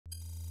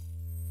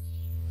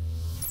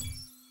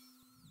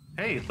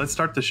Hey, let's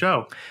start the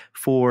show.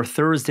 For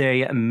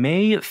Thursday,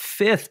 May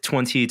 5th,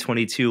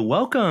 2022.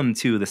 Welcome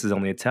to This Is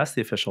Only a Test,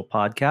 the official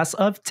podcast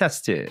of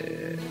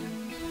Tested.com.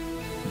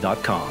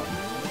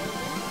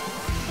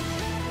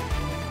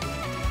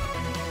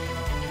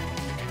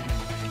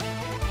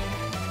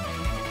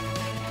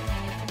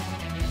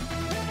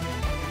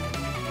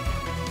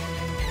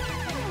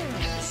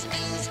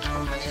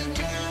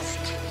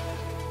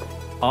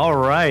 All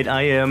right,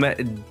 I am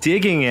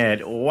digging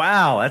it.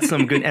 Wow, that's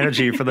some good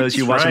energy for those of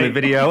you watching the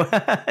video.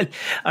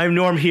 I'm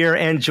Norm here,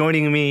 and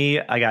joining me,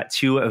 I got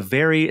two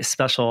very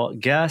special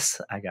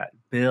guests. I got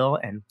Bill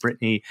and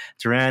Brittany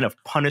Doran of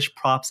Punish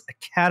Props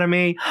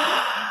Academy.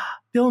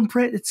 Bill and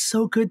Britt, it's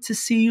so good to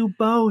see you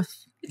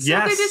both. It's so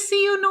good to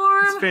see you,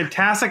 Norm. It's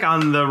fantastic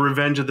on the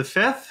Revenge of the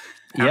 5th.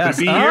 Yes.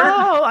 To be here.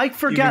 Oh, I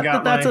forgot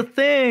that that's a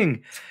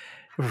thing.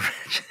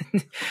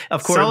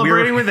 Of course,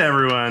 celebrating with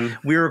everyone.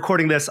 We're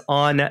recording this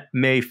on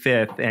May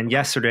 5th, and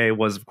yesterday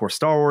was, of course,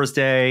 Star Wars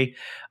Day.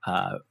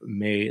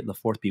 May the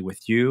 4th be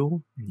with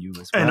you, and you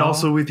as well. And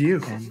also with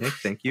you. And Nick,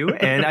 thank you.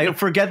 And I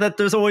forget that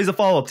there's always a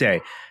follow-up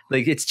day.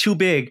 Like, it's too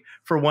big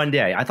for one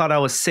day. I thought I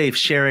was safe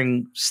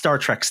sharing Star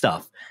Trek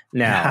stuff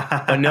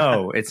now, but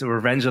no, it's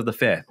Revenge of the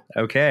 5th.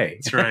 Okay.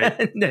 That's right.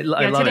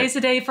 Today's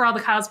the day for all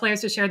the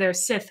cosplayers to share their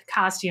Sith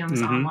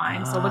costumes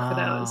online, so look for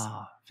those.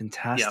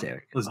 Fantastic.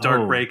 Yep. Those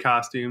dark gray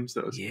costumes.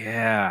 Those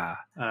yes.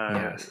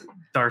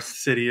 Darth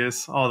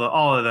Sidious.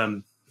 All of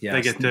them. Yes.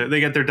 They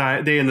get their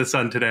day in the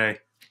sun today.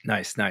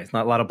 Nice. Not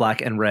a lot of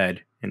black and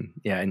red, and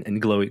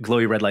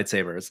glowy red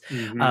lightsabers.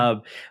 Mm-hmm.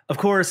 Of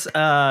course,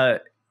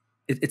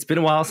 it's been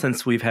a while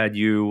since we've had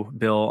you,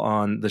 Bill,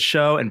 on the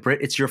show, and Britt,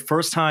 it's your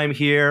first time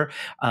here.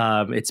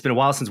 It's been a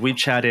while since we've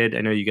chatted. I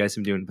know you guys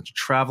have been doing a bunch of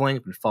traveling,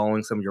 been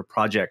following some of your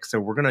projects.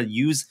 So we're going to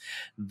use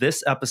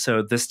this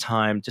episode this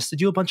time just to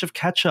do a bunch of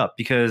catch up,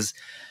 because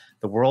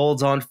the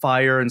world's on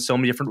fire in so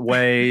many different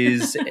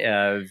ways.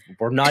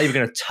 We're not even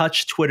going to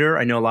touch Twitter.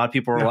 I know a lot of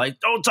people are like,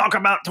 don't talk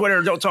about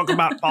Twitter, don't talk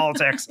about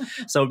politics.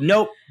 So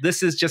nope,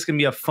 this is just going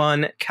to be a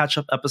fun catch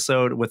up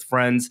episode with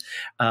friends.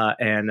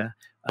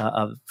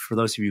 For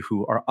those of you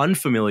who are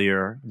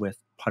unfamiliar with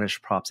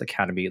Punish Props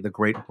Academy, the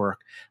great work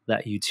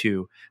that you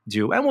two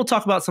do. And we'll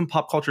talk about some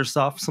pop culture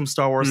stuff, some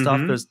Star Wars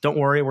stuff. Don't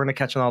worry, we're going to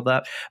catch on all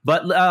that.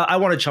 But I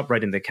want to jump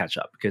right into catch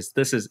up, because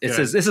this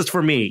is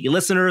for me. You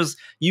listeners,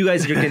 you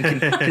guys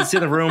can sit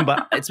in the room,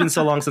 but it's been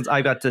so long since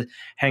I got to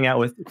hang out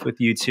with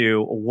you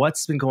two.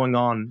 What's been going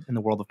on in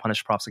the world of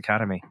Punish Props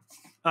Academy?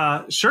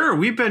 Sure.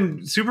 We've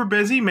been super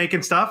busy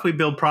making stuff. We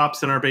build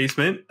props in our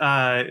basement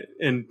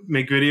and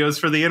make videos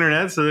for the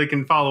internet so they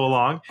can follow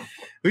along.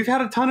 We've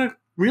had a ton of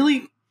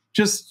really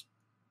just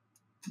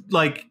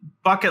like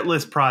bucket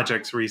list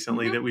projects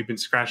recently that we've been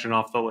scratching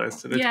off the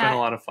list, and it's been a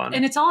lot of fun.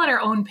 And it's all at our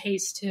own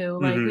pace too.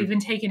 Like we've been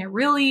taking it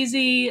real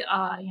easy,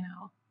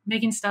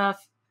 making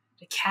stuff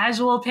at a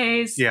casual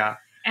pace. Yeah.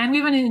 And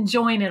we've been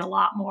enjoying it a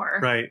lot more.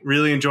 Right.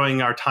 Really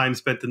enjoying our time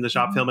spent in the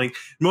shop filming.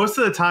 Most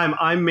of the time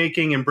I'm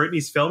making and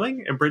Brittany's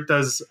filming, and Britt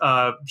does,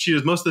 she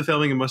does most of the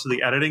filming and most of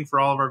the editing for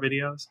all of our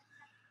videos.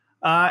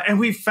 And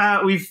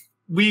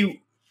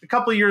a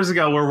couple of years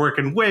ago, we're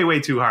working way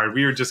too hard.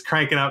 We were just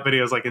cranking out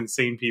videos like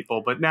insane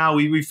people, but now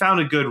we found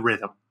a good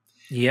rhythm.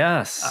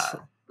 Yes.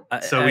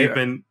 We've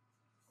been...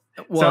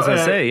 Well, I was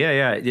gonna say,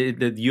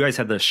 you guys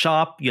had the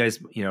shop. You guys,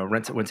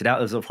 rented out.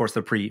 There's of course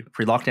the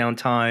pre-lockdown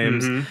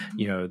times.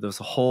 There's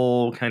a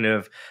whole kind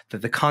of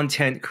the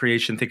content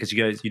creation thing, because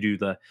you do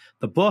the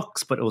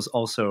books, but it was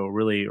also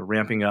really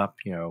ramping up.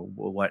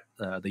 What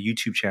the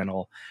YouTube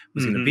channel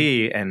was going to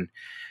be, and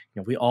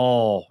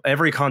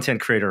every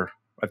content creator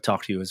I've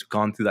talked to has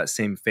gone through that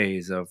same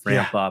phase of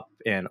ramp up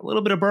and a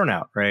little bit of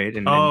burnout, right?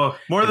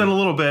 More than a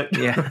little bit.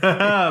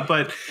 Yeah.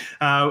 But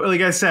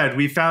like I said,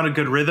 we found a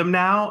good rhythm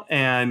now,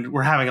 and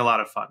we're having a lot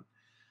of fun.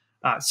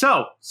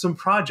 So some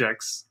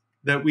projects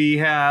that we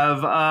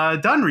have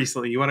done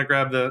recently. You want to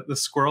grab the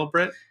squirrel,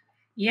 Britt?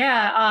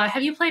 Yeah.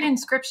 Have you played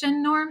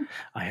Inscription, Norm?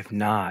 I have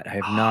not.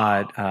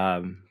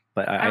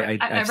 But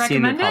I've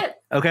recommend seen it.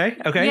 Okay.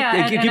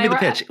 Yeah, Give me the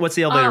pitch. What's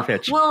the elevator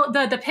pitch? Well,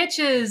 the pitch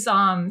is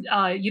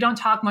you don't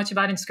talk much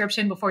about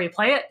Inscription before you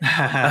play it,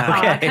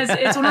 because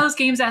it's one of those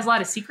games that has a lot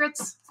of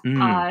secrets.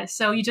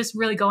 So you just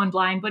really go in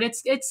blind. But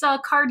it's a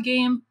card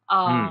game.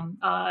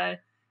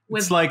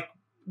 It's like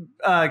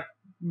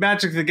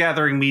Magic the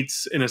Gathering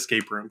meets an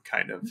escape room,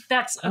 kind of.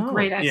 That's a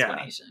great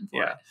explanation.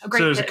 For it. A great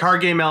so there's pitch. a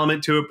card game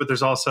element to it, but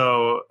there's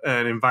also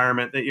an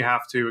environment that you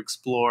have to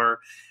explore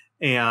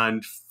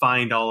and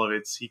find all of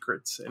its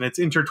secrets. And it's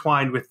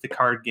intertwined with the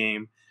card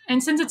game.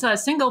 And since it's a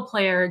single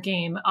player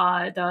game,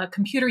 the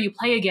computer you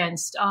play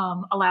against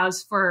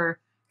allows for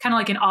kind of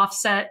like an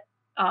offset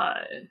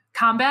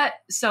combat.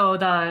 So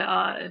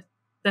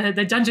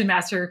the dungeon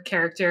master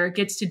character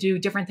gets to do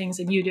different things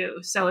than you do.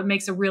 So it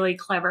makes a really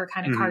clever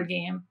kind of card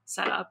game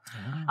setup.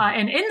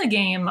 And in the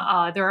game,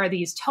 there are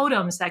these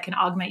totems that can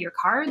augment your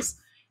cards.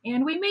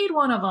 And we made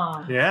one of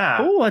them. Yeah.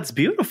 Oh, that's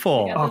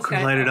beautiful. Can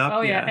you light it up? Oh,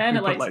 yeah. And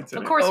it lights. Lights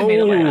Of course, we made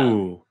it light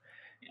up.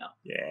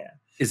 Yeah.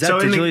 Is that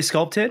digitally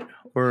sculpted?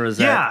 or is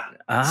Yeah.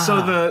 that?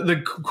 So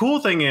the cool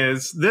thing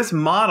is this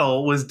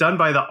model was done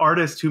by the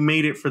artist who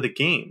made it for the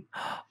game.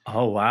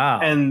 Oh,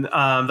 wow. And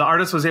the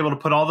artist was able to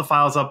put all the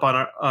files up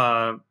on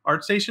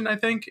ArtStation, I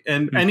think,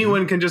 and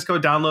anyone can just go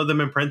download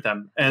them and print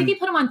them. And I think he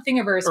put them on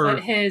Thingiverse,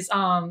 but his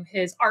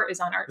art is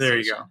on ArtStation. There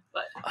you go.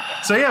 But,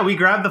 so yeah, we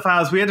grabbed the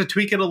files. We had to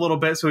tweak it a little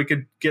bit so we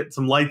could get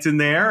some lights in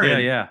there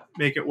and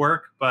make it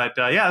work. But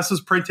yeah, this was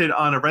printed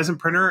on a resin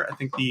printer. I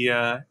think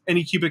the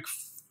Anycubic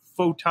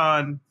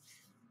Photon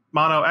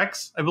Mono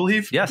X, I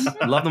believe. Yes,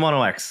 love the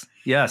Mono X.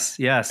 Yes.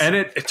 And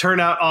it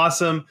turned out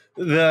awesome.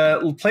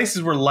 The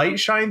places where light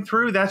shine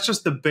through, that's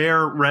just the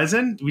bare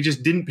resin. We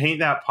just didn't paint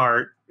that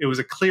part. It was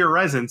a clear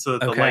resin so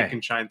that the light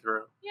can shine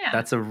through. Yeah.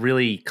 That's a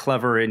really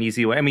clever and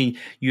easy way. I mean,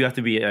 you have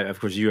to be, of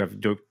course, you have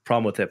a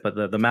problem with it, but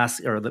the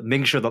mask or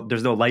making sure that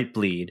there's no light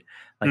bleed,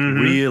 like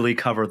really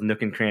cover the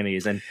nook and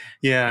crannies. And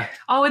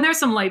oh, and there's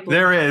some light bleed.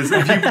 There is.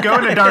 If you go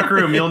in a dark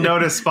room, you'll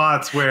notice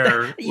spots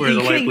where the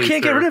light bleeds. You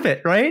can't get rid of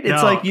it, right? No.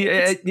 It's like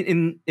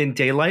in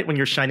daylight when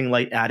you're shining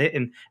light at it,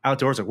 and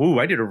outdoors, like, ooh,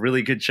 I did a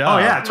really good job.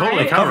 Oh yeah,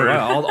 totally covered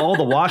all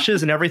the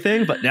washes and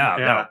everything. But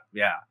no.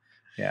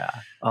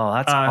 Oh,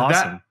 that's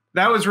awesome.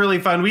 That was really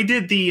fun. We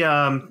did the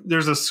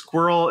there's a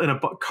squirrel in a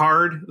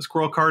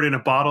squirrel card in a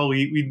bottle.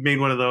 We made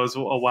one of those a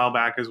while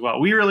back as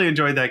well. We really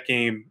enjoyed that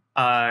game,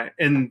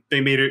 and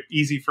they made it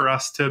easy for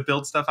us to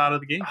build stuff out of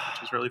the game,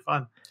 which was really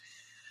fun.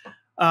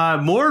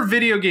 More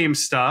video game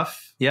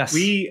stuff. Yes.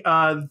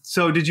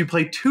 So did you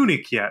play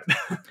Tunic yet?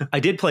 I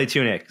did play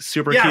Tunic.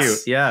 Super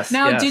cute. Yes.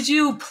 Now, did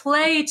you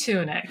play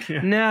Tunic?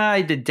 Nah,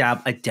 I did.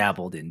 I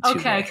dabbled in Tunic.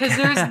 Okay, because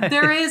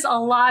there is a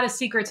lot of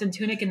secrets in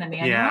Tunic in the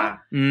manual.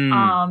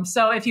 Yeah.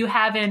 So if you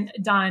haven't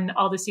done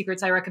all the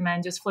secrets, I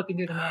recommend just flipping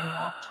through the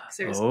manual.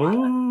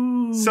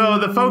 Seriously. So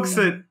the folks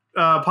that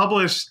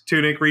published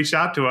Tunic reached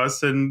out to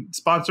us and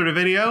sponsored a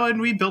video, and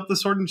we built the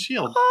sword and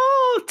shield.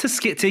 Oh,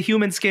 to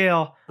human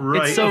scale.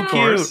 Right. It's so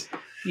cute.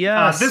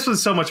 Yes. This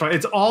was so much fun.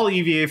 It's all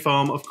EVA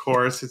foam, of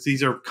course.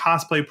 These are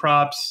cosplay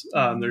props.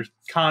 They're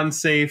con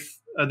safe.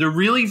 They're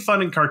really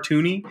fun and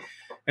cartoony.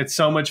 It's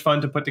so much fun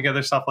to put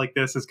together stuff like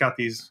this. It's got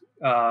these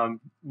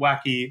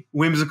wacky,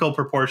 whimsical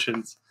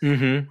proportions. So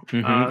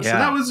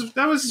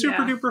that was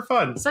super duper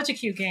fun. Such a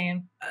cute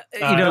game.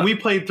 And we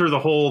played through the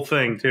whole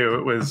thing too.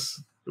 It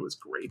was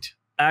great.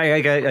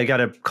 I got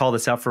to call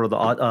this out for the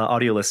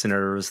audio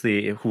listeners,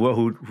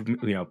 who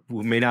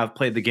may not have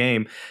played the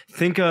game.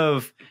 Think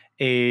of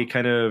a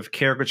kind of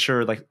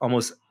caricature, like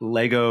almost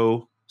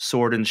Lego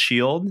sword and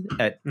shield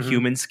at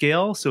human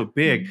scale, so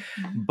big.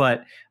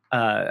 But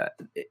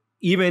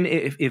even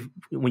if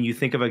when you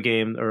think of a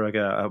game or like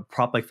a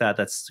prop like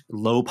that's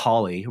low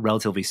poly,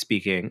 relatively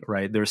speaking,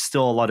 right? There's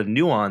still a lot of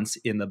nuance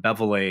in the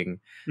beveling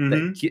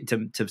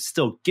to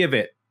still give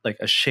it like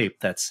a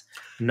shape that's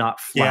not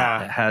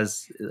flat, that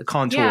has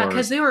contours. Yeah,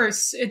 because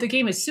the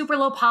game is super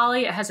low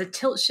poly. It has a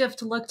tilt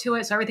shift look to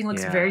it, so everything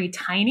looks very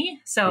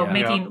tiny. So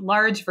making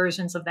large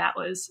versions of that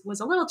was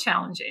a little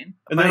challenging.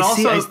 And then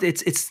also,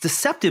 it's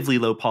deceptively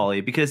low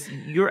poly because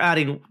you're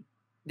adding.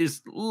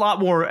 There's a lot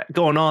more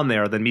going on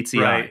there than meets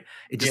the eye.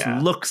 It just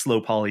looks low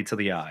poly to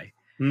the eye.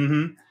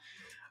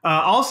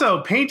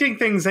 Also, painting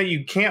things that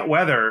you can't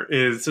weather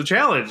is a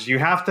challenge. You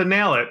have to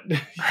nail it.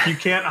 You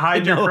can't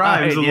hide your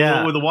crimes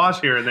with a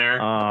wash here and there.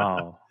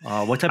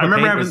 What type of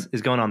paint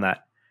is going on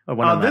that?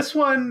 This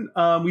one,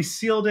 we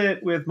sealed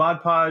it with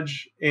Mod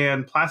Podge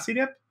and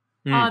Plastidip.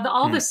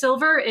 The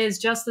silver is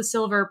just the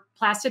silver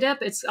Plastidip.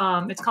 It's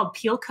called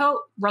Peel Coat.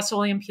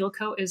 Rust-Oleum Peel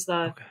Coat is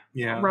the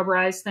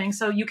rubberized thing.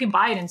 So you can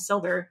buy it in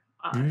silver.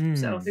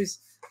 So there's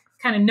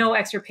kind of no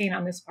extra paint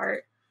on this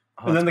part.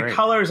 And then the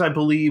colors, I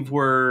believe,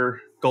 were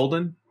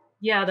golden.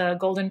 Yeah, the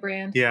golden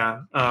brand.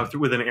 Yeah,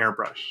 with an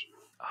airbrush.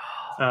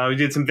 We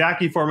did some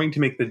vacuum forming to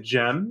make the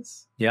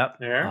gems. Yep.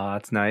 There.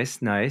 That's nice.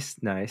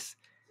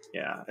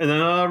 Yeah. And then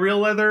a real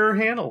leather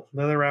wrap on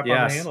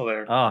the handle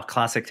there. Oh,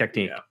 classic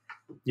technique.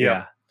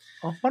 Yeah.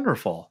 Oh,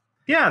 wonderful.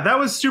 Yeah, that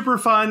was super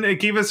fun. It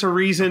gave us a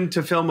reason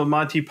to film a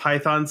Monty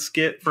Python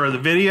skit for the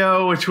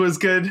video, which was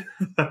good.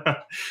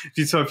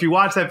 So if you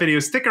watch that video,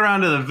 stick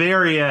around to the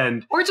very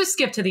end. Or just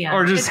skip to the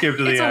end. It's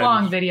a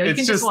long video. You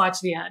can just watch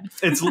the end.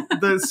 It's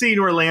the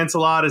scene where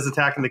Lancelot is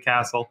attacking the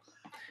castle.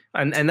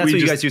 And that's what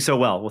you guys do so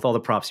well with all the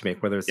props you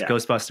make, whether it's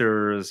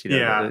Ghostbusters,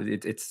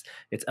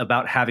 it's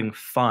about having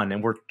fun.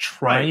 And we're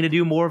trying to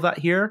do more of that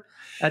here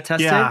at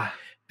Tested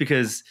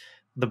because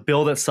the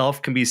build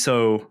itself can be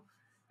so,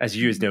 as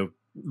you know,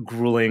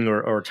 grueling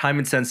or time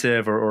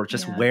intensive or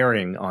just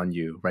wearing on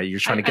you, right? You're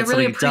trying to get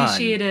something done. I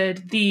really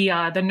appreciated the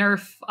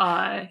Nerf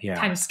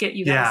kind of skit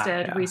you guys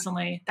did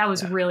recently. That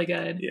was really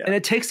good. Yeah. And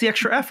it takes the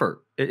extra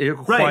effort. It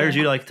requires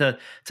you to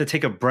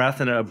take a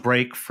breath and a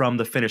break from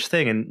the finished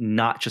thing and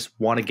not just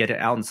want to get it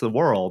out into the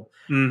world.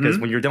 Because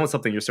when you're done with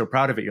something, you're so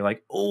proud of it. You're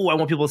like, oh, I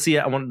want people to see it.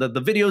 I want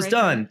the video's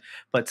done.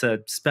 But to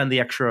spend the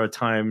extra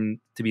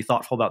time to be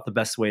thoughtful about the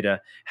best way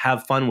to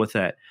have fun with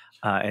it.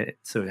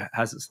 So it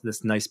has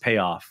this nice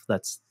payoff.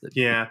 That's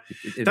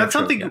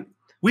something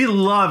we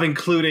love,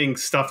 including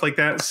stuff like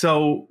that.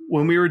 So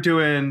when we were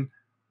doing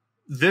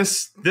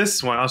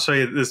this one, I'll show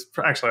you this.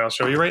 Actually, I'll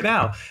show you right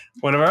now.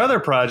 One of our other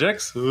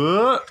projects.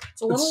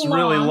 It's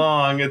really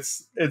long.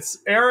 It's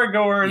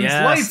Aragorn's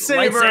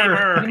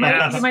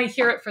lightsaber. You might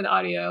hear it for the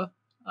audio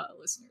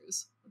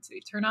listeners. Let's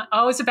see. Turn on.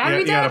 Oh, is the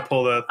battery dead? You gotta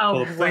pull the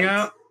thing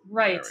out.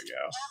 Right. There we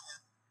go.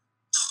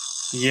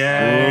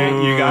 Yay,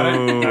 you got it.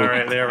 All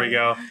right, there we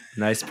go.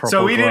 Nice purple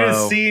So we glow. did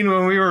a scene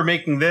when we were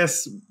making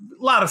this.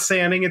 A lot of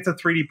sanding. It's a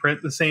 3D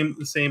print, the same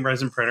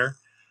resin printer.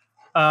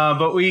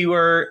 But we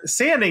were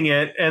sanding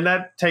it, and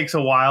that takes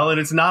a while, and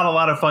it's not a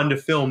lot of fun to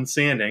film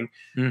sanding.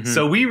 Mm-hmm.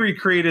 So we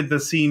recreated the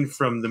scene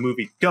from the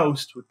movie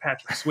Ghost with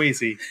Patrick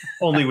Swayze,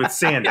 only with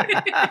sanding.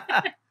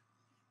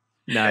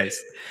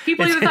 Nice.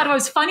 People either thought it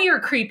was funny or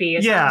creepy.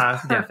 It's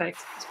perfect. Yeah.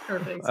 It's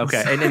perfect.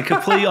 Okay, and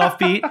completely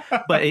offbeat,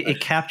 but it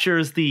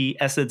captures the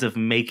essence of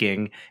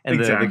making and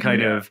the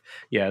kind of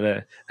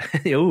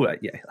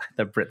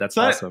that's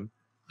awesome.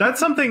 That's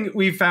something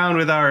we found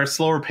with our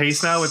slower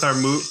pace now with our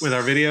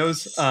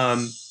videos.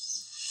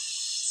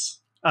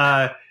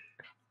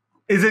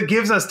 Is it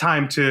gives us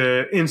time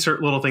to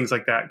insert little things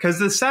like that, because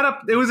the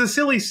setup, it was a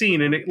silly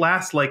scene and it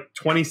lasts like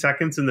 20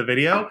 seconds in the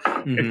video.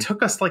 Mm-hmm. It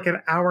took us like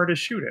an hour to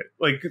shoot it.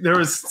 Like there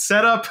was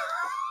setup.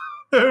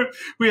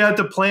 We had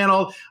to plan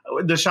all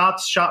the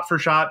shots shot for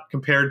shot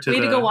compared to we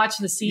had to go watch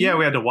the scene. Yeah,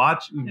 we had to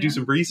do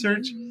some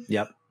research.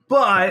 Yep.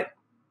 But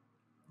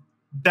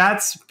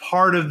that's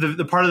part of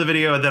the part of the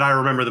video that I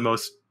remember the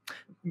most.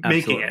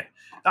 Making it.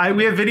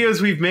 We have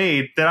videos we've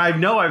made that I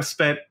know I've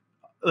spent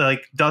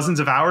like dozens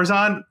of hours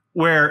on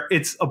where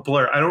it's a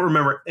blur. I don't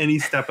remember any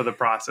step of the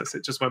process.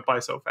 It just went by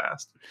so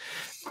fast.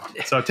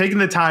 So taking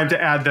the time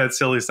to add that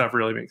silly stuff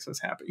really makes us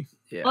happy.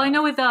 Yeah. Well, I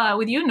know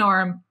with you,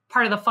 Norm,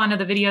 part of the fun of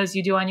the videos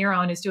you do on your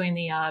own is doing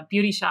the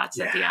beauty shots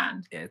at the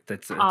end. Yeah,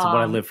 that's what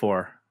I live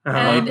for.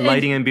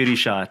 Lighting and beauty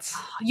shots.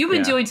 You've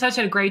been doing such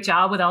a great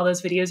job with all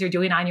those videos you're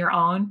doing on your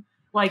own.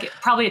 Like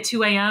probably at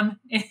 2 a.m.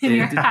 in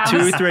your house.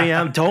 2, 3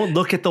 a.m. Don't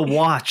look at the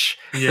watch.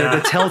 Yeah.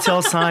 The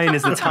telltale sign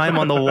is the time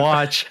on the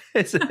watch.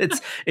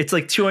 It's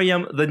like 2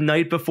 a.m. the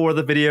night before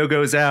the video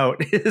goes out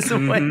is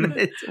when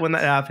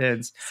that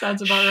happens.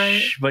 Sounds about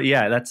right. But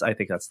yeah, I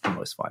think that's the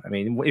most fun. I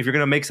mean, if you're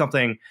gonna make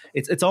something,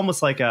 it's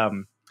almost like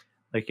Adam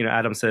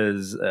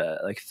says,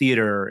 like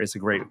theater is a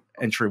great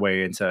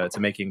entryway into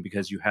making,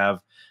 because you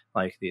have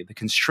like the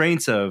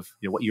constraints of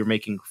what you're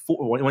making for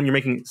when you're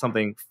making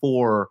something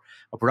for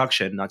a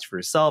production, not for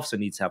yourself. So it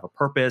needs to have a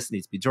purpose, it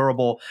needs to be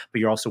durable, but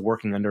you're also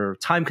working under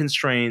time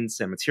constraints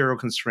and material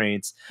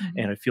constraints. Mm-hmm.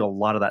 And I feel a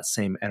lot of that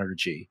same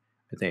energy,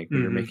 I think,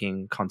 when you're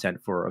making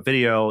content for a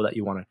video that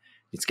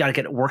it's got to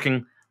get it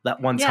working that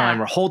one time,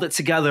 or hold it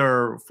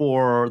together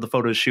for the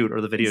photo shoot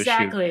or the video shoot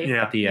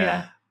at the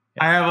end.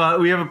 Yeah.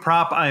 We have a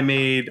prop I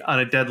made on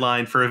a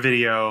deadline for a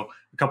video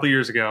a couple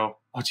years ago.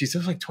 Oh, geez, it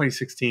was like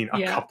 2016,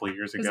 a couple of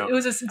years ago. It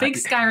was a big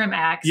Skyrim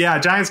axe. Yeah,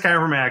 giant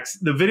Skyrim axe.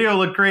 The video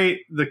looked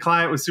great. The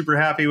client was super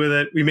happy with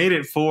it. We made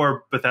it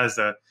for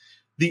Bethesda.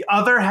 The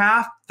other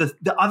half,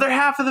 the other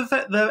half of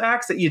the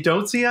axe that you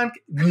don't see on,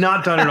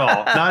 not done at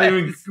all. Not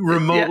even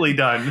remotely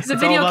done. The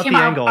video all about the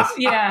angles.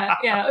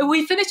 Yeah.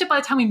 We finished it by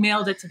the time we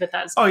mailed it to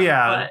Bethesda. Oh,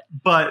 yeah.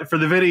 But for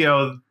the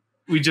video,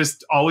 we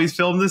just always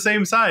filmed the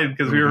same side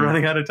because we were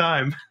running out of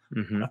time.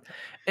 Mm-hmm.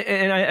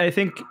 And I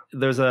think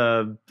there's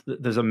a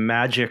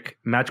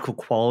magical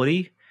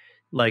quality,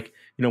 like,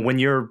 when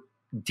you're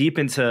deep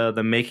into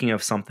the making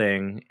of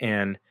something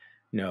and,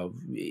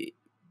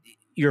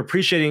 you're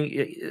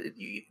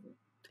appreciating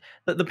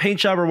the paint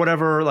job or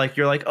whatever, like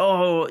you're like,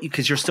 oh,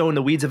 because you're so in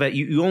the weeds of it,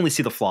 you only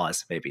see the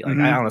flaws, maybe. Like,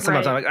 I don't know,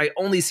 sometimes I'm like, I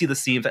only see the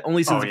seams, I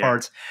only see the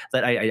parts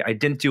that I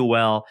didn't do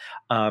well.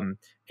 And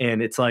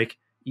it's like,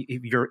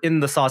 you're in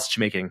the sausage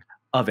making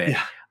of it.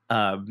 Yeah.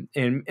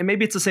 And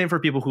maybe it's the same for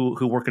people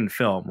who work in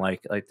film.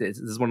 Like this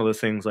is one of those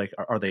things. Like,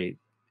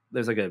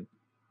 there's like a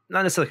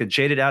not necessarily like a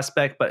jaded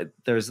aspect, but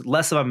there's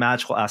less of a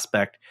magical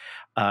aspect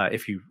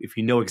if you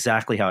know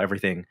exactly how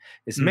everything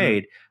is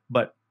made.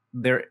 But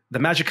the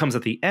magic comes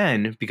at the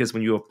end, because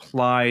when you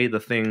apply the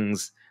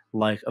things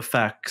like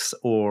effects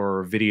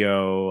or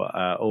video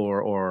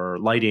or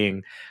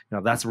lighting,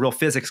 that's real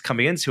physics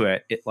coming into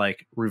it. It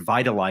like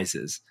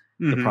revitalizes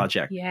the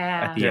project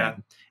at the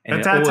end.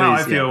 And that's how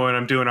I feel when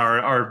I'm doing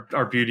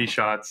our beauty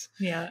shots.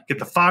 Yeah. Get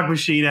the fog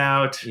machine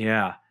out.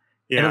 Yeah.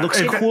 And it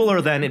looks cooler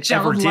than it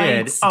ever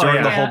did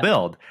during the whole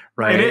build,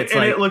 right?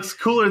 And it looks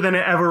cooler than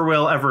it ever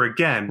will ever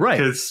again. Right.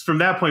 Because from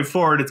that point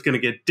forward, it's going to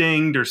get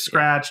dinged or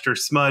scratched or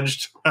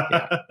smudged.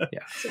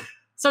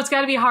 So it's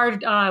got to be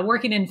hard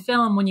working in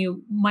film when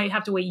you might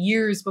have to wait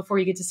years before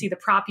you get to see the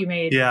prop you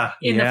made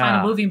in the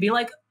final movie and be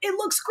like, it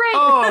looks great.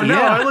 Oh,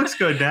 no, it looks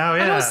good now.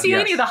 Yeah. I don't see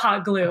any of the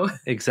hot glue.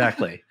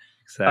 Exactly.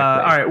 All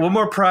right, one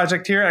more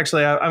project here.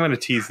 Actually, I'm going to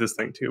tease this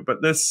thing too.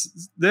 But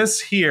this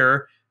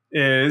here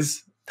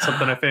is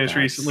something I finished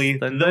recently.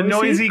 The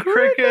noisy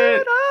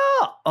cricket.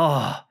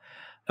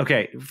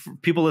 Okay. For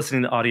people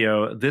listening to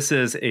audio, this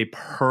is a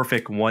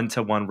perfect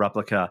 1-to-1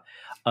 replica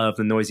of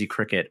the noisy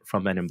cricket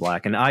from Men in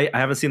Black. And I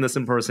haven't seen this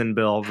in person,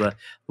 Bill, the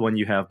one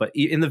you have, but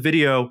in the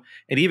video,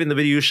 and even the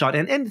video shot,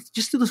 and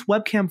just through this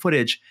webcam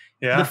footage,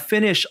 the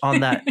finish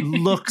on that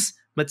looks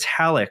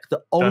metallic.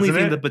 The only Doesn't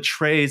thing it? that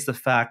betrays the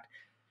fact,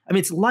 I mean,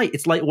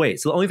 it's lightweight.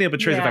 So the only thing that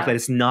betrays the fact that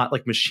it's not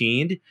like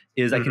machined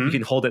is you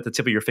can hold it at the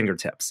tip of your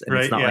fingertips, and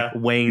it's not like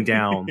weighing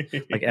down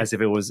like as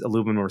if it was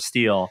aluminum or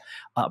steel.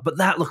 But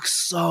that looks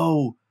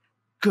so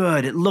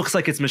good. It looks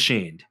like it's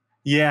machined.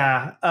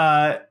 Yeah.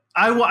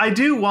 I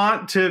do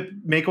want to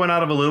make one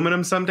out of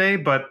aluminum someday,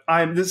 but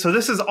so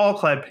this is all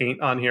clad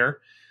paint on here.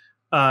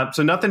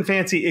 So nothing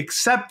fancy,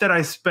 except that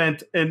I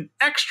spent an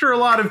extra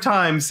lot of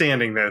time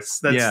sanding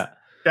this.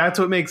 That's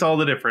what makes all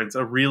the difference.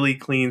 A really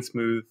clean,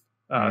 smooth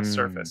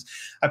surface.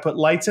 I put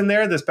lights in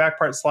there. This back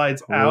part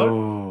slides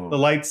out. The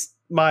lights,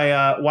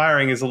 my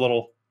wiring is a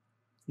little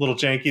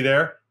janky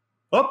there.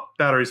 Oh,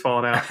 battery's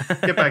falling out.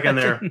 Get back in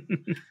there.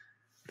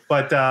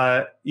 But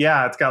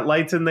it's got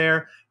lights in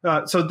there.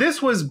 So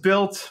this was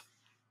built.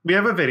 We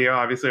have a video,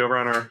 obviously, over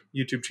on our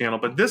YouTube channel,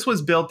 but this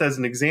was built as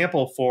an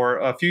example for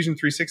a Fusion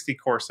 360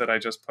 course that I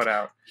just put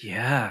out.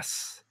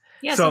 Yes.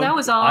 Yeah, so that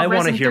was all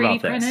resin 3D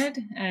printed.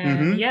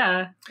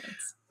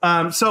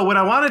 And so what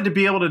I wanted to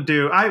be able to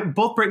do,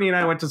 both Brittany and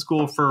I went to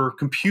school for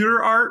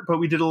computer art, but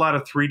we did a lot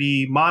of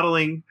 3D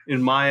modeling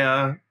in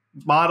Maya,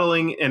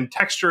 modeling and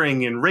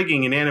texturing and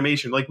rigging and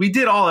animation. Like we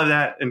did all of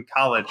that in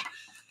college.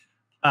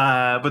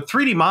 But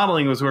 3D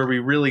modeling was where we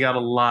really got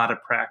a lot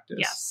of practice.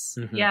 Yes.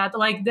 Yeah.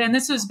 Then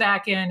this was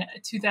back in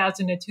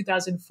 2000 to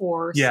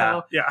 2004.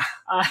 Yeah. So, yeah.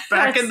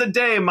 Back in the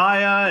day,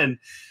 Maya and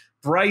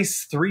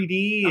Bryce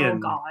 3D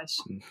and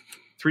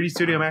 3D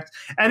Studio Max.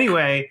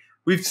 Anyway,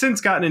 we've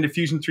since gotten into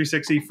Fusion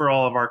 360 for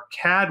all of our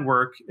CAD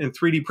work and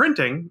 3D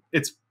printing.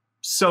 It's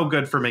so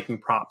good for making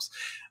props.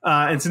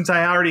 And since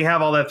I already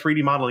have all that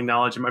 3D modeling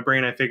knowledge in my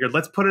brain, I figured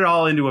let's put it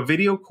all into a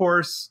video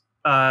course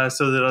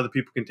so that other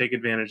people can take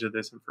advantage of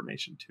this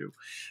information too.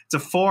 It's a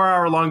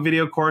 4-hour-long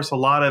video course, a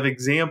lot of 3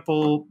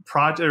 example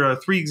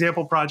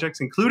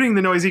projects, including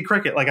the noisy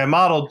cricket. Like I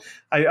modeled,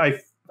 I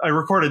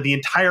recorded the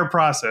entire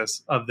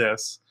process of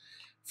this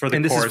for the course.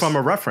 And this is from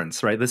a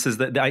reference, right? This is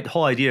the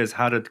whole idea is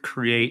how to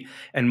create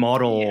and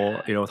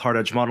model, with hard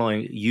edge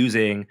modeling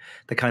using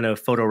the kind of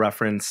photo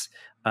reference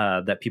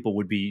that people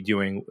would be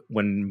doing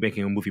when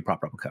making a movie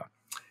prop replica.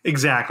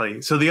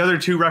 Exactly. So the other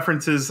 2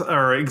 references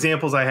or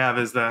examples I have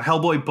is the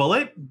Hellboy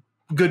Bullet,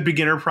 good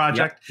beginner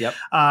project. Yep.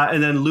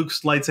 And then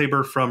Luke's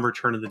lightsaber from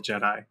Return of the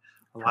Jedi.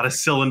 A lot of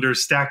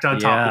cylinders stacked on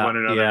top of one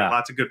another.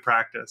 Lots of good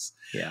practice.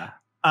 Yeah.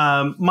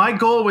 My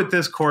goal with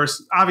this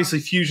course, obviously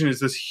Fusion is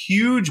this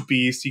huge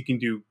beast. You can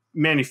do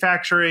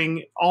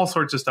manufacturing, all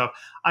sorts of stuff.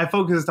 I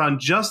focused on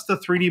just the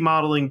 3D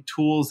modeling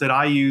tools that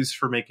I use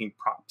for making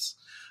props.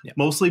 Yep.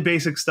 Mostly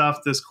basic stuff.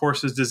 This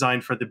course is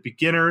designed for the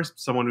beginners,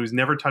 someone who's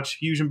never touched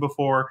Fusion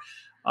before.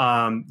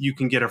 You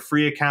can get a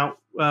free account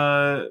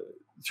through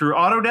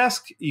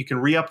Autodesk. You can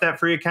re-up that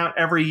free account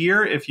every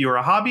year if you're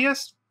a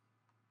hobbyist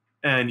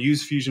and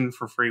use Fusion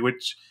for free,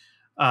 which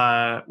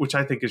I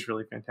think is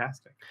really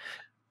fantastic.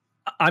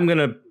 I'm going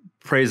to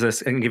praise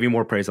this and give you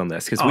more praise on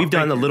this because we've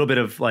done a little bit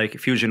of like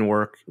Fusion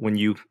work when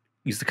you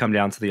used to come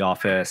down to the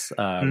office.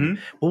 What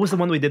was the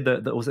one we did?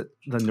 Was it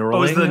the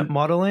Neuralink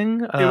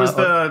modeling? It was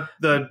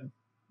the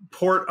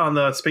port on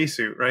the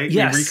spacesuit, right?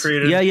 Yes. We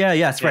recreated. Yeah,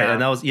 that's right.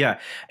 And that was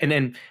And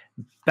then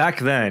back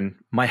then,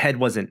 my head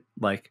wasn't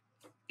like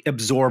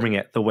absorbing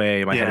it the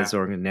way my head is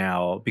absorbing it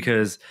now,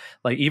 because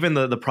like even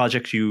the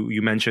projects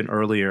you mentioned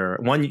earlier,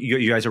 one,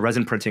 you guys are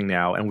resin printing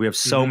now, and we have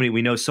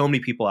we know so many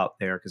people out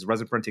there because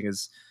resin printing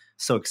is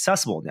so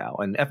accessible now,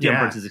 and FDM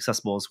print is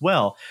accessible as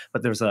well.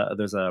 But there's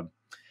a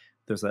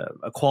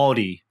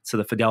quality to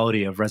the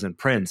fidelity of resin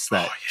prints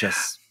that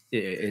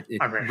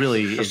it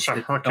really is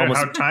almost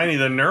how tiny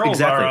the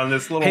knurls are on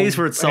this little pays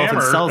for itself hammer.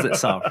 and sells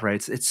itself,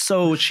 right? It's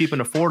so cheap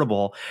and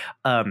affordable.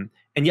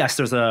 And yes,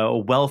 there's a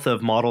wealth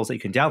of models that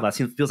you can download.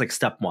 It feels like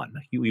step one.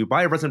 You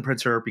buy a resin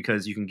printer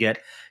because you can get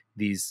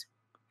these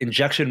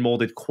injection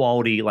molded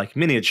quality like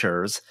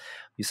miniatures.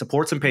 You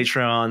support some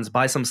Patreons,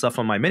 buy some stuff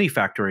on my mini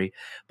factory.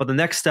 But the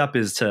next step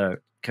is to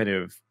kind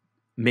of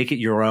make it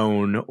your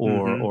own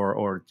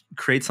or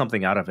create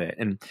something out of it.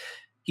 And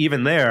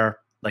even there,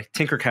 like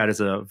Tinkercad is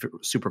a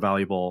super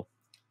valuable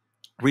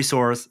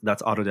resource.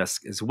 That's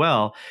Autodesk as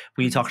well.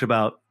 When you talked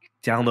about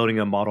downloading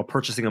a model,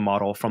 purchasing a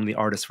model from the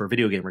artist for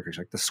video game makers,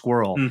 like the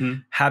Squirrel,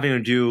 having to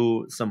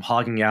do some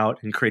hogging out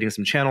and creating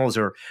some channels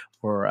or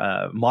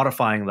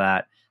modifying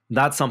that,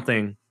 that's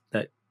something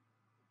that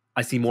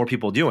I see more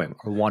people doing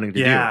or wanting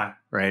to do.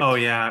 Right. Oh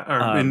yeah.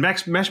 And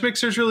Mesh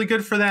Mixer is really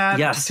good for that.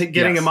 Yes.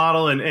 Getting a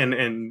model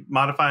and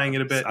modifying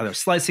it a bit. Either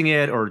slicing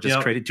it or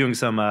just doing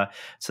some what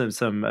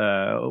is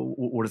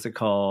it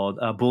called?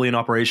 Boolean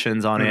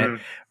operations on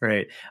it.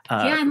 Right.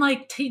 And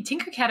like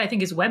Tinkercad, I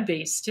think is web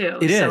based too.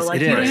 It is. So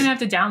like you don't even have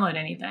to download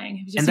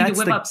anything. You just need to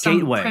whip up some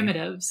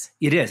primitives.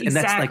 It is.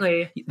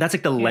 Exactly. And that's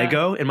like the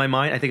Lego in my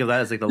mind. I think of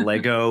that as like the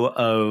Lego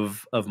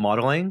of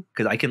modeling,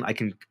 because I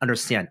can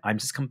understand. I'm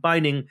just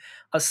combining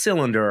a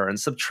cylinder and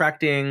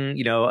subtracting,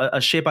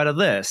 a shape out of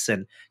this,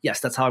 and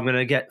yes, that's how I'm going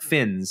to get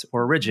fins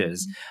or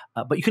ridges.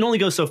 But you can only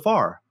go so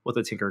far with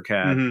a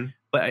Tinkercad.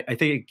 But I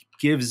think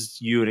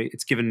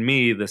it's given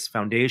me this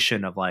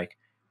foundation of like,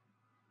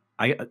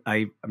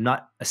 I'm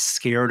not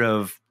scared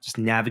of just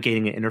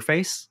navigating an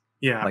interface.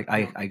 Yeah. Like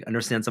I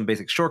understand some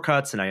basic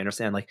shortcuts, and I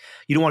understand like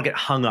you don't want to get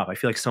hung up. I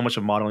feel like so much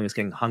of modeling is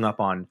getting hung up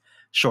on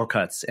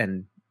shortcuts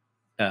and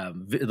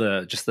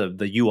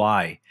the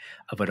UI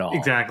of it all.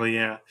 Exactly.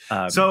 Yeah.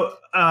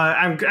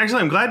 I'm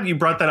glad you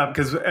brought that up,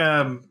 because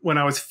when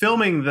I was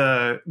filming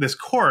this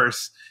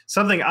course,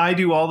 something I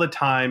do all the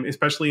time,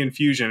 especially in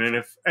Fusion, and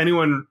if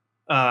anyone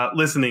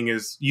listening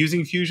is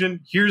using Fusion,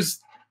 here's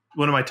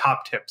one of my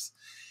top tips.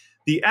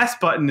 The S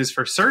button is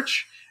for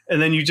search,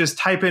 and then you just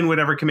type in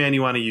whatever command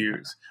you want to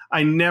use.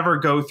 I never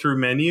go through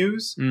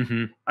menus.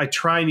 Mm-hmm. I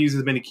try and use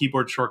as many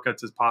keyboard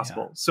shortcuts as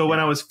possible. Yeah. So when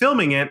I was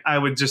filming it, I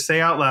would just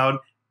say out loud,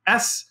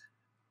 S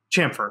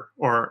chamfer,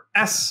 or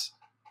S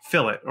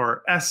fillet,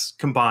 or S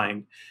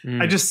combine.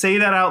 I just say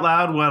that out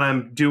loud when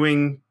I'm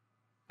doing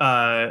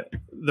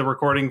the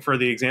recording for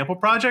the example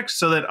project,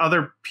 so that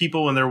other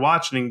people, when they're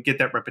watching, get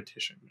that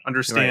repetition,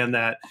 understand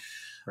that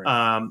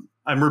I'm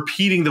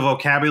repeating the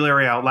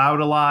vocabulary out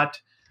loud a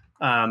lot.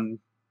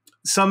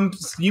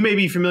 You may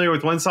be familiar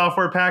with one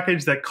software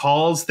package that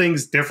calls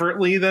things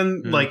differently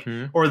than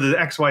or the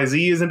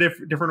XYZ is a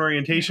different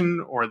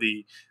orientation, or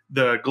the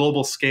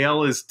global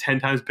scale is 10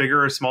 times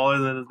bigger or smaller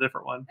than a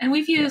different one. And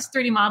we've used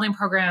 3D modeling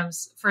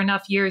programs for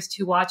enough years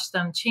to watch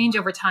them change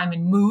over time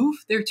and move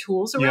their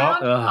tools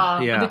around.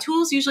 The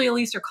tools usually at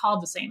least are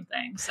called the same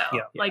thing. So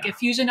like if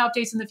Fusion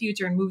updates in the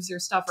future and moves their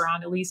stuff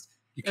around, at least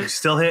you can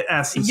still hit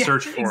S and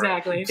search for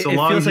it. So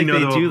long as you know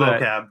the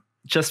vocab.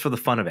 Just for the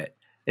fun of it.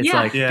 It's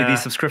like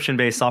these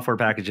subscription-based software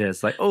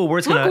packages. Like, oh, we're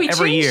just going to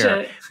every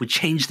year. We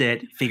changed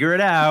it. Figure it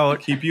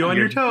out. Keep you on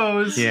your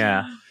toes.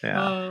 Yeah.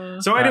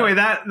 So anyway,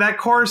 that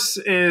course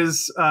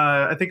is,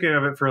 I think we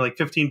have it for like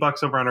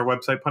 $15 over on our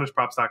website,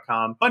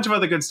 punishprops.com. Bunch of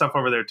other good stuff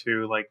over there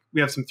too. Like we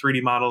have some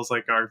 3D models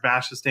like our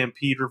Vasha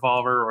Stampede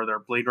revolver or their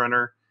Blade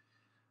Runner.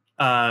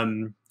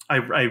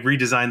 I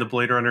redesigned the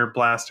Blade Runner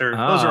blaster.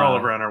 Those are all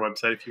over on our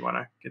website if you want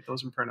to get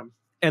those and print them.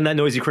 And that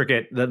Noisy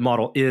Cricket, that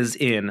model is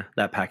in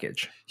that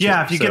package.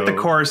 Yeah, if you get the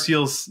course,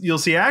 you'll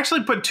see. I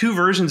actually put 2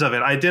 versions of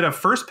it. I did a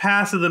first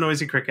pass of the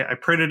Noisy Cricket. I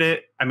printed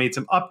it. I made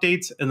some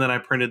updates, and then I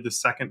printed the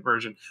second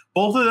version.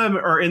 Both of them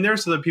are in there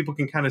so that people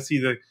can kind of see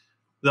the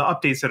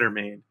updates that are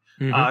made.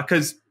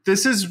 Because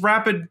this is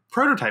rapid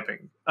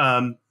prototyping.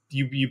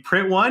 You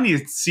print one, you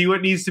see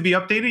what needs to be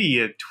updated,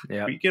 you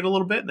tweak it a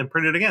little bit, and then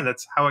print it again.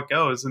 That's how it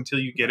goes until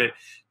you get it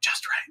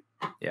just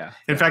right. Yeah.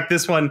 In fact,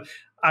 this one,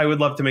 I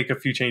would love to make a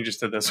few changes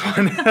to this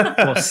one.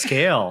 Well,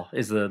 scale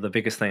is the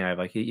biggest thing. I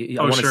like. I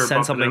want to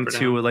send something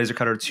to a laser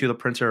cutter to the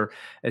printer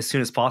as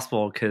soon as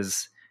possible,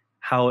 because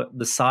how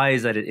the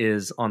size that it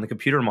is on the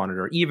computer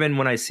monitor, even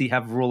when I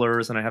have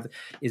rulers and I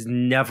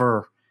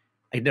never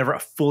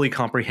fully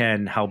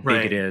comprehend how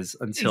big it is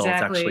until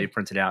it's actually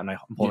printed out, and I'm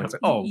pulling it.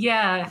 It's like,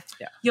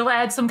 you'll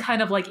add some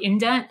kind of like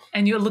indent,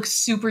 and it looks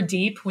super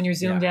deep when you're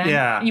zoomed in.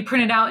 Yeah, and you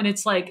print it out, and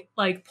it's like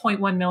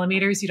 0.1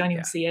 millimeters. You don't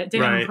even see it.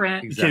 Didn't even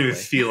print. You can't even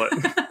feel it.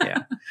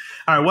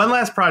 All right, one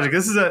last project.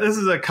 This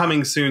is a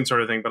coming soon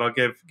sort of thing, but I'll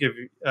give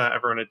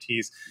everyone a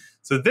tease.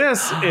 So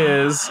this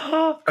is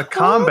a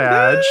comm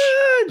badge.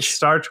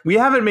 We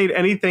haven't made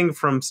anything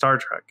from Star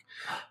Trek.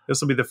 This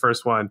will be the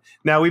first one.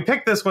 Now, we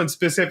picked this one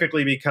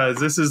specifically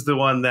because this is the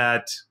one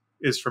that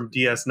is from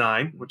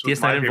DS9, which was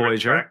my favorite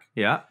Voyager. Trek.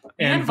 Yeah.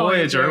 And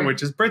Voyager,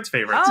 which is Britt's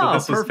favorite. Oh,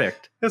 so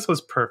perfect. This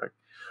was perfect.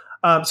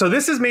 So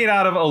this is made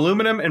out of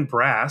aluminum and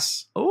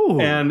brass. Oh.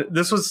 And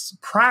this was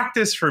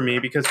practice for me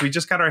because we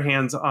just got our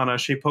hands on a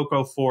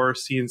Shapeoko 4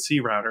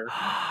 CNC router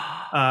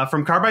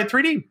from Carbide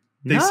 3D.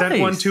 They sent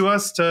one to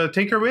us to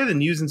tinker with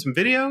and use in some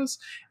videos.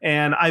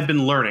 And I've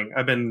been learning.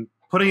 I've been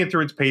putting it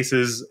through its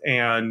paces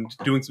and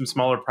doing some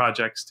smaller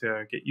projects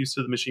to get used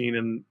to the machine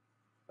and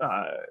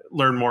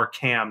learn more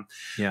CAM.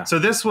 Yeah. So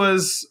this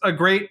was a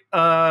great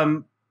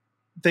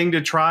thing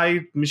to try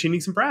machining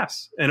some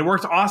brass, and it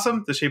worked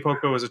awesome. The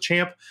Shapeoko was a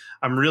champ.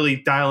 I'm really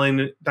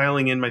dialing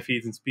in my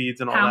feeds and speeds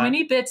and all that. How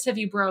many bits have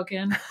you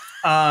broken?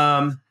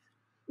 I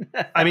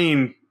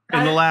mean,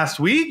 in the last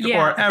week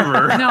or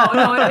ever?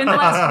 No, in the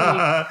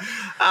last week.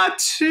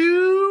 2,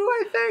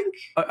 I think.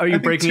 Are you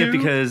breaking it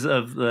because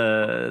of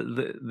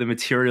the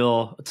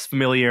material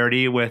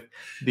familiarity with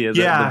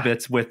the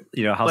bits, with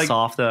how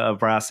soft a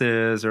brass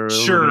is, or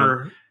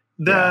sure.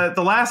 The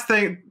last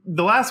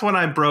one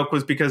I broke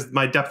was because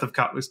my depth of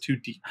cut was too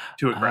deep,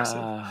 too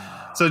aggressive.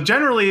 So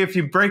generally, if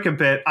you break a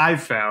bit,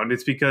 I've found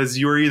it's because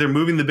you are either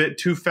moving the bit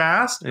too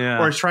fast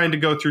or it's trying to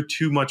go through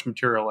too much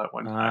material at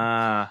one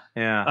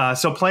time.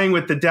 So playing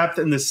with the depth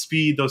and the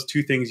speed, those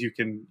two things you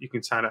can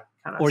kind of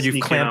or you've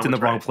clamped in the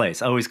wrong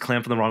place. I always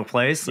clamp in the wrong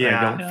place.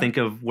 Yeah. I don't think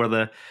of where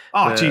the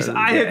jeez,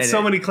 I hit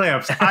so many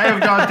clamps. I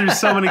have gone through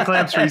so many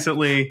clamps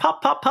recently.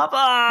 Pop.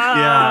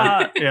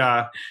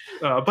 Yeah.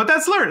 But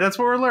that's learned. That's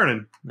what we're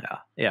learning.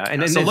 Yeah.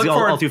 And so it's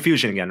all through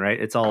Fusion again, right?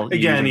 It's all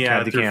again,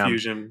 through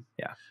Fusion.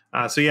 Yeah.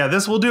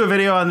 This we'll do a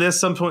video on this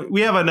some point.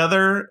 We have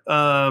another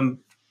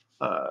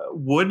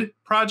wood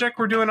project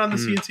we're doing on the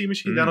CNC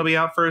machine. That'll be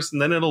out first,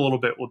 and then in a little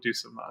bit we'll do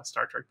some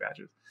Star Trek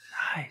badges.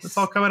 Nice. It's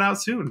all coming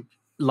out soon.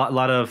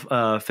 Lot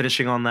of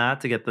finishing on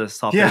that to get the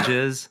soft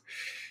edges.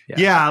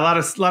 Yeah, a lot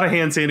of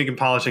hand sanding and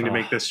polishing to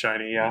make this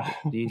shiny. Yeah,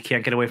 you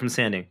can't get away from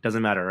sanding.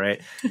 Doesn't matter,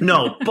 right?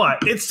 No,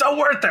 but it's so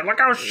worth it. Look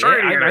how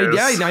shiny it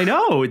is. I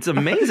know. It's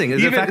amazing.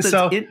 The fact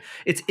that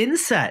it's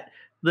inset.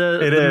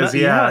 It is.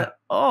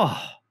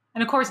 Oh.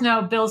 And of course,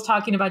 now Bill's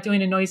talking about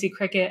doing a noisy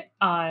cricket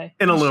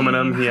in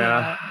aluminum.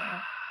 Yeah,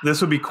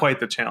 this would be quite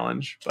the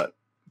challenge, but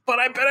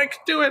I bet I could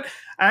do it.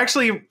 I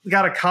actually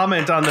got a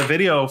comment on the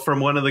video from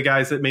one of the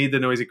guys that made the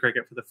noisy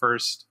cricket for the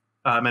first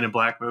Men in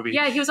Black movie.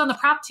 Yeah, he was on the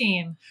prop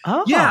team.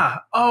 Oh. Yeah.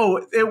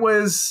 Oh, it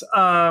was.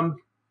 I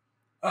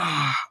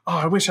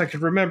wish I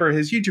could remember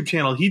his YouTube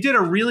channel. He did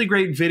a really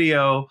great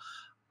video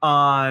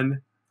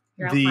on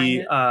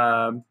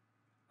the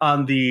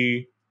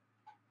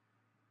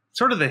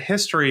sort of the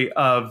history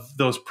of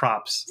those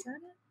props. Is that it?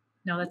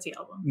 No, that's the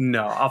album.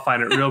 No, I'll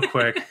find it real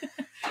quick.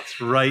 It's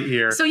right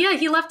here. So yeah,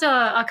 he left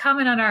a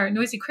comment on our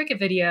Noisy Cricket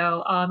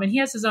video, and he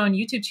has his own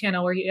YouTube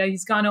channel where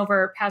he's gone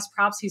over past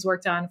props he's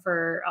worked on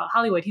for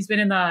Hollywood. He's been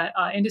in the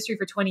industry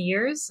for 20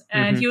 years,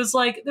 and he was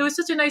like, there was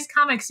such a nice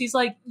comment 'cause he's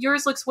like,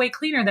 yours looks way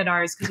cleaner than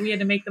ours because we had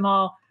to make them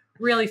all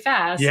really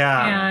fast.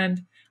 Yeah.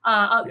 And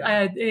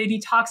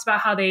he talks about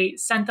how they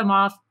sent them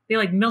off. They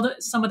like milled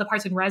some of the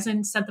parts in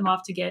resin, sent them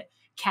off to get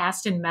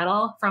cast in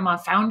metal from a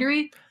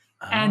foundry.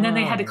 And then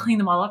they had to clean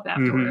them all up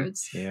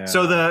afterwards. Yeah.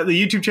 So the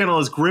YouTube channel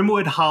is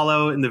Grimwood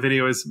Hollow, and the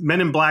video is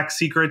Men in Black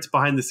Secrets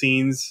Behind the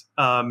Scenes,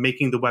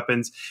 making the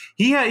weapons.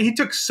 He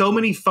took so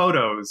many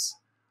photos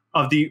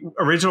of the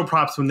original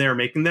props when they were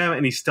making them,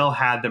 and he still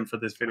had them for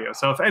this video.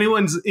 So if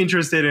anyone's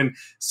interested in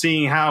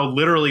seeing how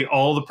literally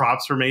all the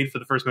props were made for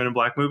the first Men in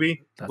Black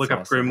movie, look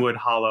up Grimwood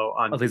Hollow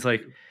on these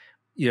like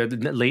the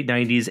late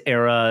 90s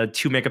era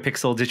 2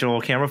 megapixel digital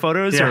camera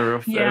photos okay.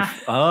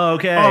 Oh,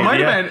 it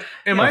might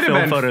have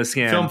been photo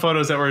scan. Film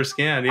photos that were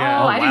scanned.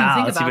 Yeah. Oh, I didn't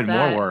think that's about even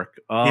that. more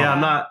work. Yeah,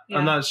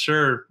 I'm not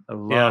sure. I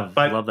love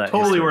that.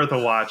 Totally history. worth a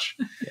watch.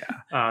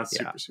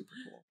 Super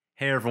cool.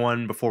 Hey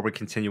everyone, before we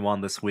continue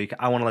on this week,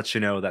 I want to let you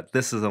know that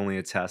This Is Only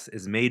a Test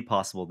is made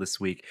possible this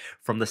week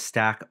from the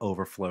Stack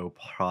Overflow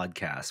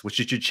podcast, which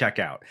you should check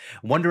out.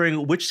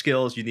 Wondering which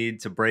skills you need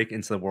to break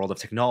into the world of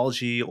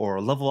technology or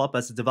level up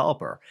as a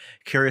developer?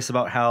 Curious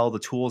about how the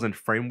tools and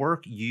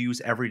framework you use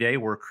every day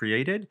were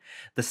created?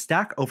 The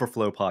Stack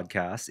Overflow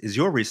podcast is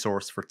your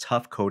resource for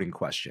tough coding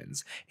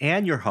questions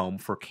and your home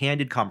for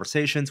candid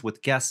conversations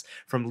with guests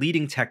from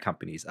leading tech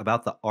companies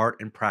about the art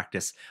and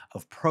practice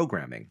of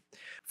programming.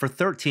 For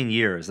 13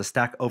 years, the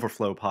Stack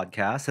Overflow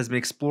podcast has been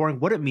exploring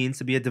what it means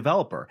to be a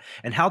developer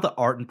and how the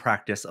art and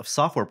practice of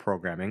software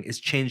programming is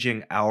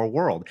changing our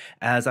world,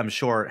 as I'm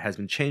sure it has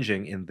been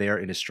changing in their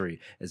industry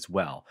as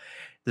well.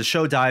 The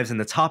show dives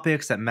into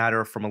topics that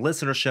matter from a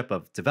listenership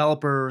of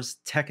developers,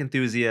 tech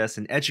enthusiasts,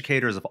 and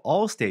educators of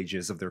all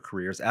stages of their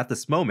careers at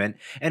this moment,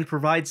 and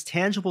provides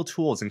tangible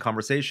tools and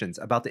conversations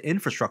about the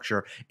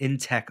infrastructure in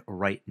tech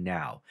right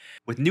now.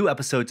 With new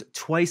episodes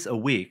twice a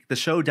week, the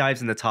show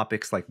dives into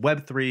topics like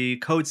Web3,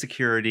 code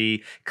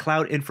security,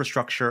 cloud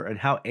infrastructure, and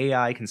how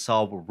AI can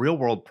solve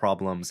real-world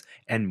problems,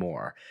 and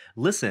more.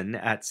 Listen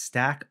at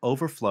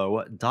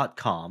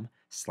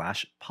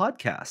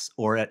stackoverflow.com/podcasts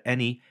or at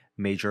any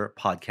major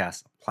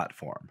podcast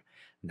platform.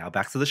 Now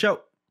back to the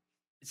show.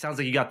 It sounds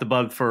like you got the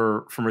bug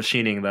for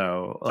machining,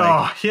 though.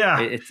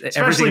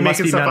 Especially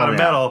making stuff out of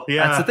metal.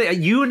 Yeah, that's the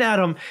thing. You and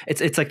Adam,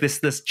 it's like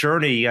this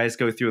journey you guys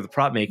go through with the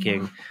prop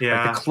making.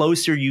 Yeah, like the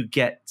closer you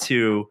get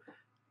to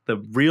the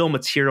real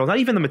material, not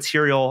even the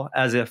material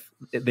as if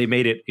they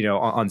made it,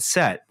 on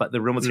set, but the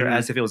real material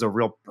as if it was a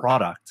real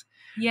product.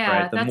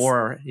 Yeah, right? The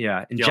more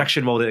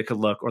injection molded it could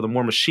look, or the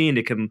more machined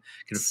it can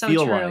so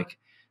feel true. like.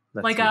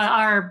 Like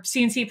our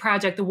CNC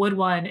project, the wood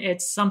one,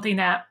 it's something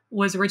that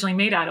was originally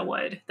made out of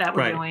wood that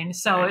we're doing.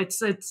 So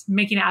it's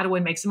making it out of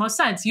wood makes the most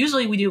sense.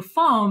 Usually we do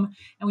foam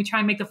and we try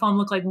and make the foam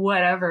look like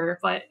whatever,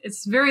 but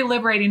it's very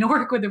liberating to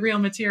work with the real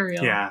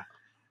material. Yeah.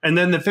 And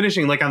then the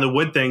finishing, like on the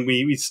wood thing,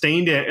 we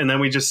stained it and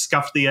then we just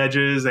scuffed the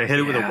edges. I hit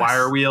it with a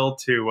wire wheel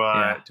to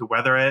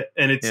weather it.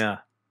 And it's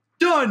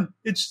done.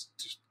 It's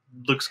just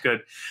looks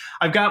good.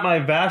 I've got my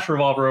Vash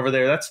revolver over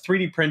there. That's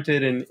 3D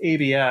printed in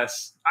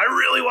ABS. I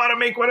really want to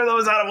make one of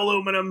those out of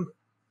aluminum.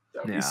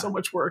 That would be so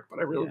much work, but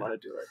I really want to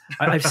do it.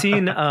 I've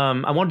seen,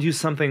 I want to do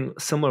something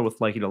similar with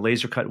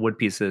laser cut wood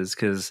pieces,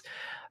 because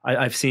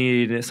I've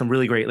seen some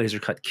really great laser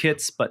cut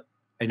kits, but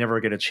I never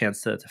get a chance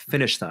to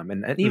finish them.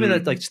 And even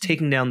like just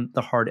taking down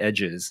the hard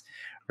edges,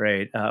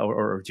 right?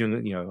 Or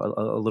doing,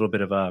 a little bit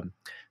of a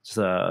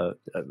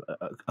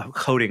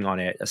coating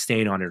on it, a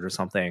stain on it or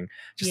something,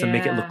 just to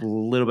make it look a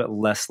little bit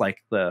less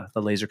like the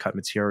laser cut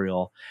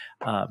material.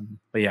 But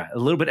a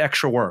little bit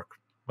extra work,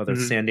 whether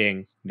it's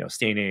sanding,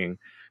 staining,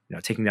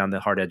 taking down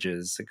the hard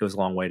edges. It goes a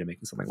long way to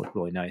making something look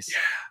really nice.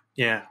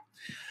 Yeah.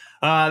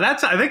 I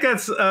think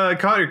that's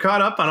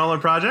caught up on all our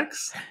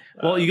projects.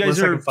 Well, you guys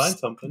are find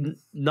something.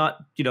 Not,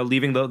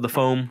 leaving the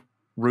foam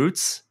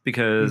roots,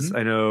 because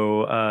I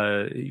know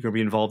you're going to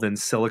be involved in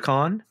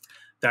silicon.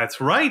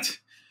 That's right.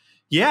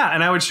 Yeah,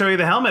 and I would show you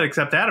the helmet,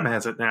 except Adam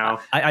has it now.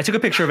 I took a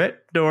picture of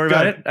it. Don't worry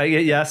about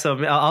it.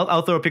 So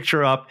I'll throw a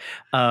picture up.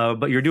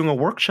 But you're doing a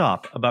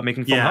workshop about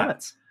making foam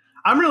helmets.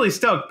 I'm really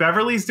stoked.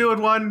 Beverly's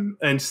doing one,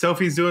 and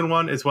Sophie's doing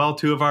one as well.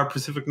 2 of our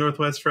Pacific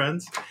Northwest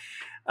friends.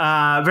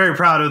 Very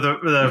proud of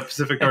the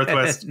Pacific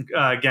Northwest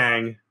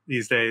gang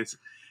these days.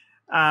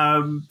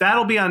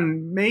 That'll be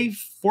on May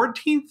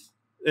 14th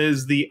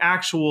is the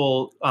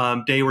actual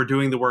day we're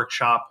doing the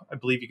workshop. I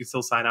believe you can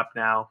still sign up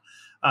now.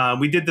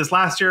 We did this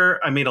last year.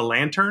 I made a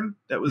lantern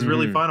that was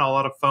really fun, a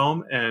lot of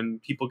foam,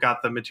 and people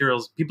got the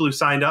materials. People who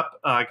signed up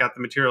got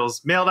the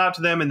materials mailed out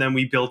to them, and then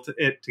we built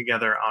it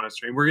together on a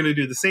stream. We're going to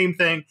do the same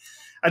thing.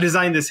 I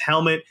designed this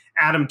helmet.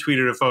 Adam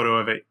tweeted a photo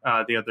of it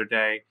the other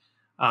day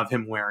of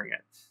him wearing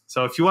it.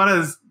 So if you want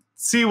to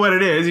see what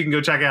it is, you can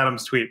go check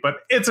Adam's tweet. But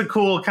it's a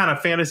cool kind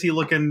of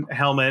fantasy-looking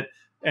helmet,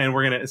 and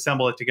we're going to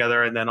assemble it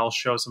together, and then I'll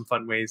show some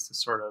fun ways to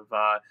sort of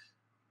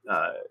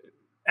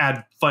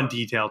add fun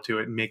detail to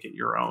it and make it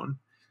your own.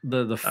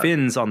 The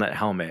fins on that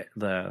helmet,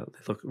 they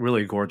look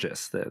really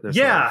gorgeous. There's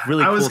a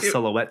really cool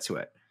silhouette to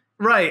it.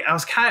 Right. I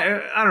was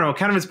kind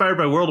of inspired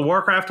by World of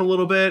Warcraft a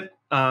little bit.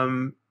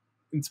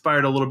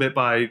 Inspired a little bit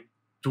by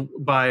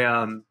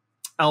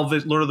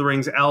Elvis, Lord of the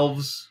Rings,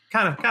 elves.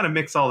 Kind of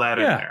mix all that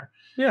in there.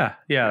 Yeah.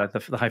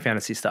 The high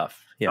fantasy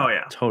stuff. Yeah. Oh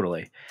yeah,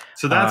 totally.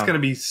 So that's going to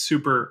be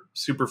super,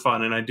 super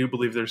fun, and I do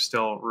believe there's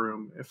still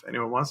room if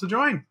anyone wants to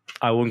join.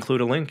 I will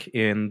include a link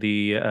in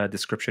the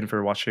description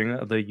for watching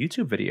the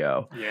YouTube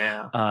video.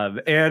 Yeah.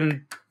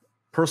 And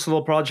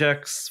personal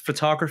projects,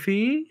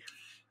 photography.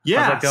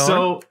 Yeah.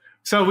 So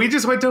we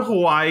just went to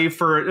Hawaii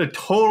for a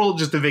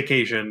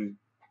vacation.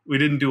 We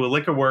didn't do a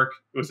lick of work.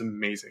 It was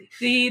amazing.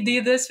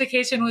 This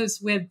vacation was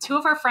with 2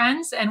 of our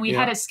friends, and we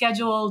had it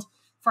scheduled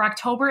for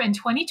October in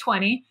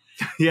 2020.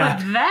 Yeah.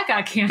 But that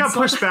got canceled. Got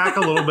pushed back a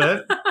little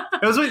bit.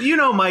 It was with,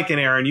 Mike and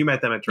Aaron. You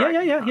met them at Drag.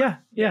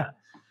 Yeah.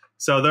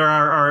 So there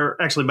are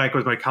actually, Mike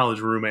was my college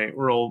roommate.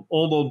 We're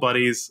old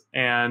buddies,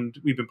 and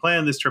we've been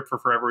planning this trip for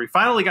forever. We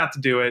finally got to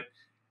do it,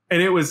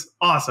 and it was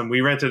awesome.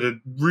 We rented a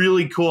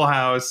really cool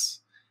house.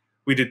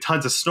 We did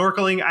tons of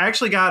snorkeling. I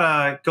actually got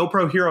a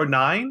GoPro Hero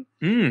 9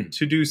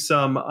 to do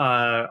some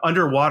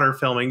underwater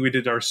filming. We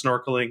did our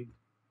snorkeling.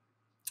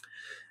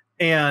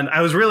 And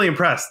I was really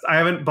impressed. I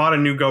haven't bought a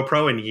new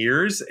GoPro in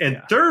years,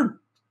 and they're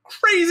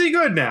crazy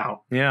good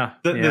now. Yeah.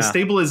 The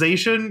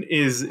stabilization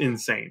is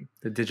insane.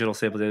 The digital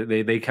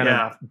stabilization, they kind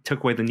of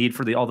took away the need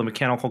for all the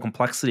mechanical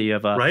complexity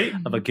of a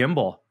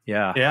gimbal.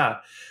 Yeah. Yeah.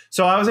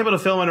 So I was able to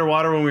film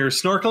underwater when we were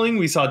snorkeling.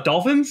 We saw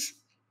dolphins.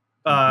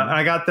 And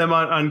I got them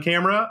on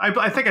camera.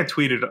 I think I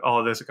tweeted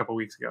all of this a couple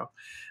weeks ago.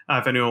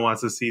 If anyone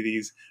wants to see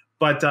these,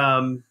 but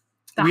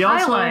we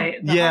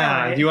highlight,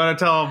 also, do you want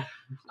to tell?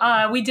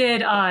 We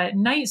did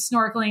night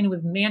snorkeling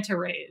with manta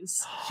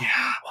rays,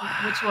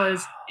 which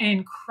was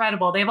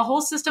incredible. They have a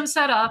whole system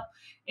set up,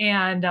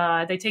 and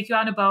they take you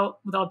on a boat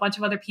with a bunch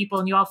of other people,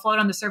 and you all float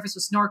on the surface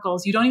with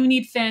snorkels. You don't even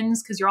need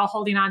fins because you're all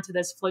holding on to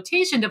this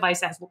flotation device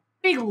that has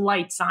big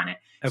lights on it.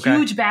 Okay.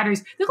 Huge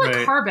batteries. They're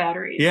like car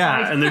batteries.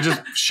 Yeah, right? And they're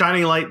just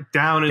shining light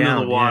down into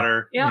the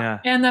water. Yeah.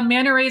 And the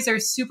manta rays are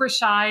super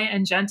shy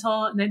and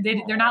gentle.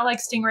 They're not like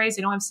stingrays.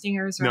 They don't have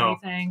stingers or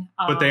anything.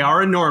 But they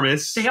are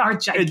enormous. They are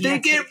gigantic. And they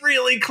get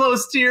really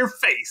close to your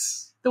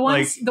face. The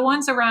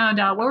ones around,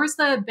 where was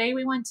the bay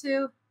we went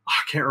to?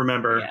 I can't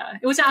remember. Yeah,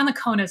 it was on the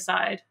Kona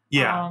side.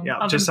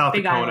 Just south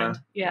of Kona. Island.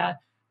 Yeah.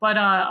 But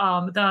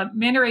the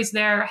manta rays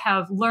there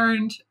have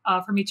learned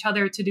from each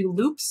other to do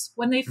loops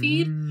when they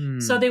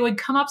feed. So they would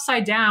come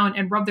upside down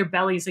and rub their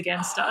bellies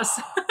against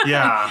us.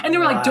 Yeah. And they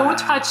were like, don't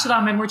touch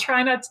them. And we're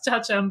trying not to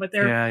touch them, but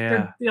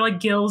their like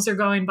gills are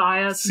going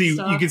by us. You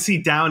can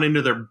see down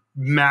into their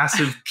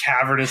massive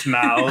cavernous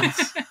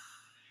mouths. It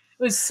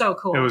was so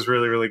cool. It was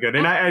really, really good.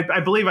 And I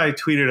believe I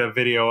tweeted a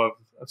video of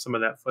some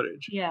of that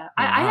footage. Yeah.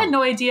 I had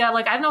no idea.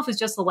 Like, I don't know if it's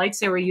just the lights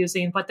they were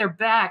using, but their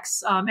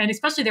backs, and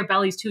especially their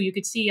bellies too, you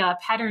could see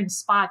patterned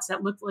spots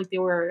that looked like they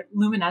were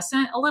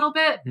luminescent a little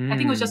bit. I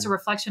think it was just a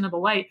reflection of the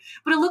light,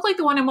 but it looked like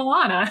the one in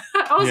Moana.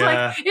 I was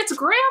like, it's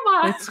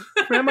Grandma. It's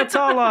Grandma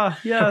Tala.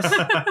 Yes.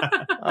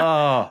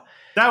 Oh.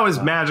 That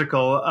was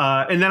magical.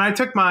 And then I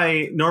took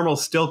my normal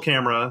still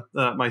camera,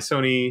 my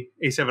Sony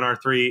A7R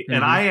III,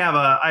 and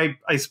I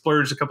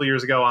splurged a couple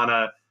years ago on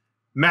a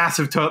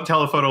massive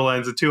telephoto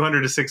lens, a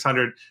 200 to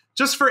 600,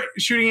 just for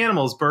shooting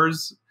animals,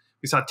 birds.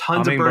 We saw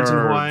tons of birds in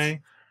Hawaii,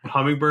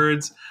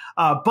 hummingbirds.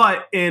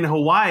 But in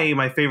Hawaii,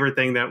 my favorite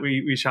thing that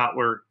we shot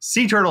were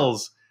sea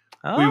turtles.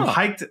 Oh. We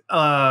hiked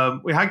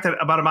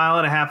at about a mile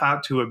and a half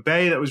out to a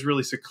bay that was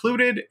really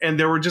secluded, and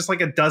there were just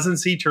like a dozen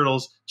sea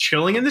turtles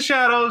chilling in the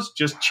shadows,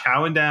 just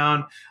chowing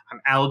down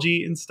on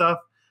algae and stuff.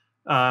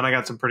 And I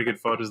got some pretty good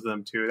photos of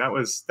them too. That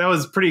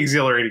was pretty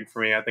exhilarating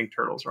for me. I think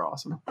turtles are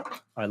awesome.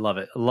 I love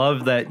it.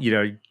 Love that,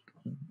 your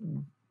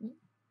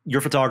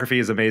photography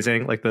is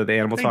amazing, like the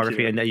animal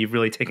photography, and that you've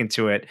really taken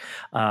to it.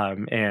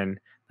 And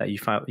that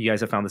you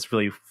guys have found this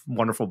really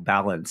wonderful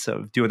balance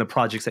of doing the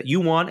projects that you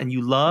want and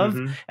you love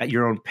at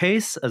your own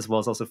pace, as well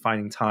as also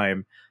finding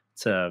time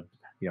to,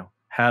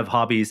 have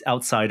hobbies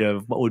outside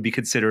of what would be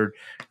considered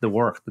the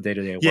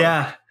day-to-day work.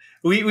 Yeah.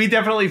 we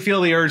definitely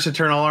feel the urge to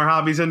turn all our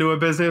hobbies into a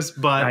business.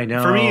 But I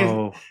know. for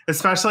me,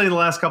 especially in the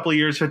last couple of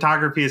years,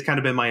 photography has kind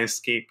of been my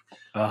escape.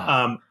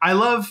 I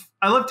love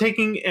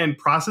taking and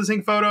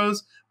processing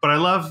photos, but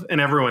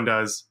and everyone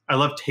does, I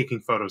love taking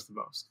photos the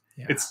most.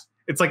 Yeah.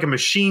 It's like a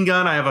machine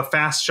gun. I have a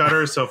fast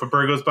shutter, so if a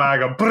bird goes by, I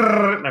go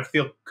brrr, and I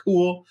feel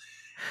cool.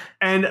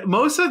 And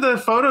most of the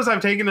photos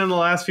I've taken in the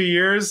last few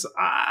years,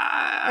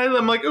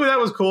 I'm like, ooh, that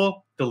was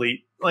cool.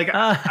 Delete. Like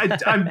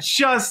I'm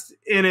just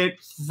in it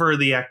for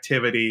the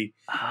activity.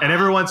 And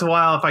every once in a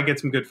while, if I get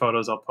some good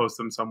photos, I'll post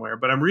them somewhere.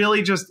 But I'm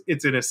really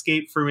it's an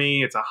escape for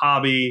me. It's a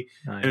hobby.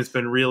 Nice. And it's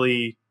been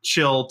really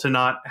chill to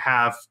not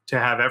have to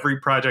have every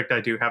project I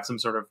do have some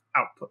sort of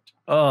output.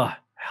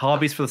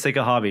 Hobbies for the sake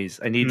of hobbies.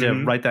 I need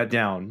to write that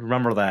down.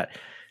 Remember that.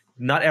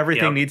 Not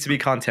everything needs to be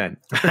content.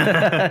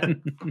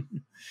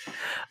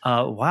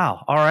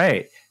 Wow. All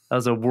right. That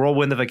was a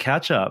whirlwind of a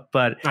catch up.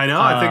 But I know.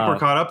 I think we're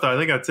caught up, though. I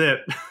think that's it.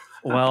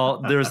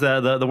 Well, there's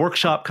the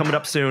workshop coming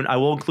up soon. I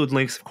will include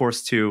links, of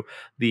course, to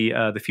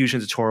the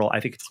Fusion tutorial. I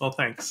think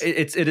thanks.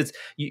 It is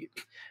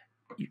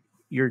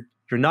you're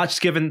not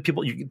just giving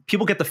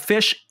people get the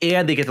fish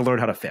and they get to learn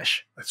how to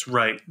fish. That's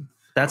right.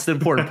 That's the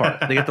important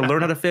part. They get to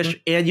learn how to fish,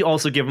 and you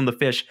also give them the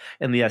fish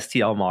in the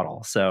STL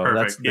model. So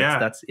that's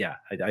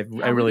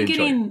I really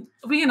enjoy it.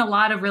 We get a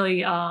lot of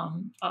really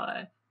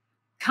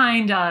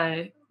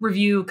kind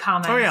review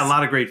comments. Oh yeah, a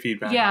lot of great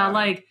feedback. Yeah,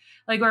 like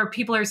where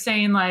people are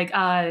saying like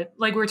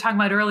we were talking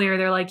about earlier,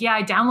 they're like, yeah,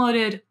 I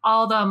downloaded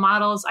all the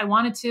models I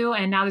wanted to,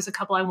 and now there's a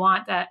couple I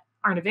want that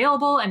aren't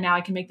available, and now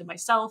I can make them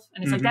myself.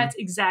 And it's like, that's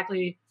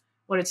exactly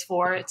what it's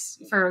for. It's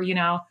for, you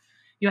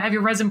have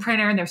your resin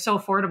printer and they're so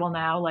affordable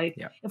now. Like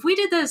if we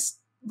did this,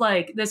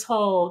 like this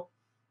whole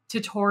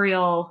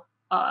tutorial,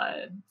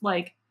 I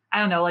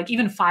don't know, like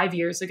even 5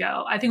 years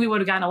ago, I think we would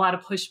have gotten a lot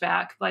of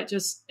pushback, but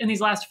just in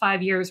these last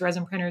 5 years,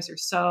 resin printers are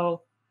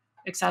so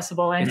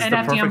accessible and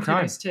FDM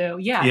printers too.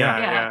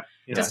 Yeah.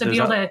 Just to be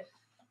able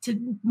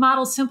to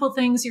model simple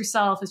things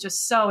yourself is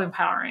just so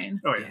empowering.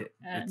 Oh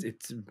yeah.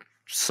 It's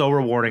so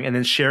rewarding. And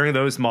then sharing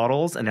those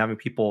models and having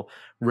people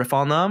riff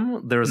on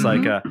them, there's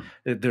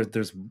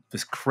there's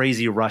this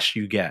crazy rush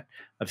you get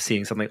of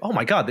seeing something. Oh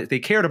my God, they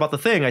cared about the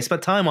thing I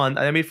spent time on,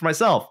 I made for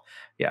myself.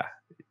 Yeah.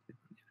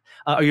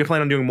 Are you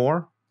planning on doing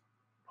more?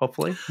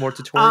 Hopefully more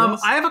tutorials?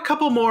 I have a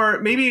couple more,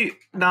 maybe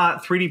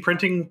not 3D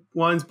printing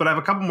ones, but I have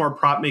a couple more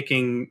prop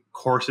making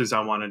courses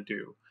I want to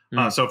do.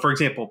 So for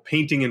example,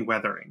 painting and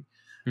weathering.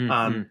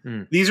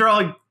 These are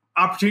all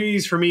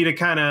opportunities for me to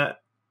kind of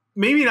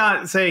maybe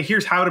not say,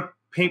 here's how to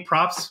paint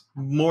props.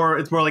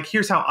 It's more like,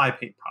 here's how I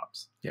paint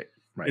props. Yeah,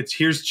 right.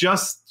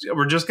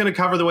 We're just going to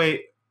cover the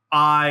way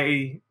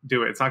I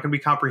do it. It's not going to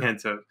be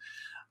comprehensive.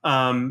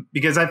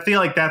 Because I feel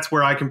like that's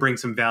where I can bring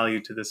some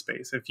value to this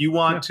space. If you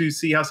want to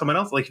see how someone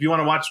else, like if you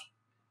want to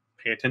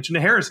pay attention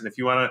to Harrison. If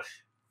you want to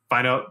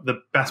find out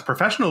the best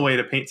professional way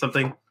to paint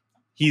something,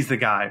 he's the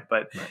guy.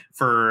 But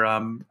for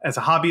as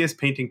a hobbyist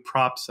painting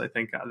props, I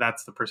think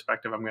that's the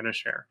perspective I'm going to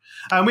share.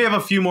 We have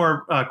a few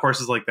more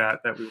courses like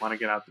that we want to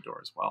get out the door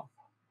as well.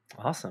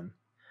 Awesome.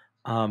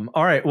 All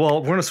right. Well,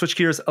 we're going to switch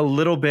gears a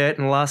little bit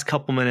in the last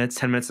couple minutes,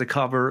 10 minutes to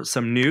cover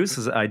some news,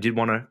 because I did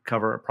want to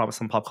cover probably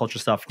some pop culture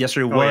stuff.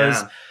 Yesterday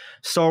was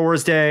Star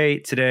Wars Day.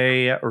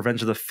 Today,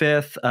 Revenge of the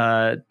Fifth.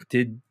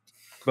 Did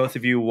both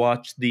of you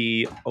watch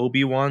the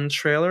Obi-Wan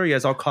trailer? You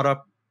guys all caught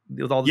up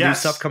with all the new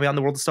stuff coming out in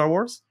the world of Star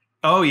Wars?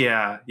 Oh,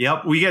 yeah.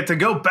 Yep. We get to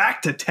go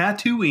back to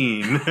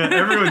Tatooine,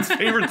 everyone's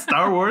favorite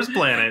Star Wars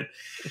planet.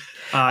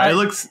 It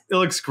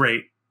looks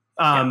great.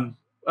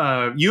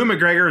 Ewan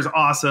McGregor is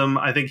awesome.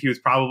 I think he was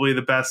probably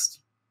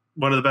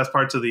one of the best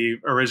parts of the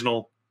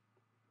original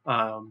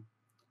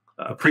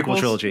prequel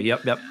trilogy.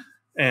 Yep.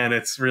 And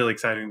it's really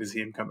exciting to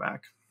see him come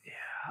back. Yeah,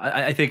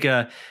 I think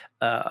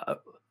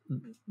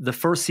the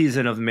first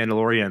season of The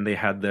Mandalorian, they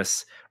had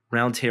this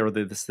roundtable,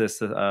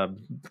 this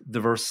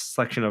diverse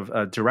selection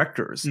of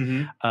directors,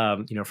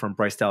 from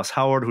Bryce Dallas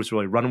Howard, who's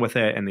really run with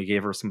it, and they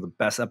gave her some of the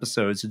best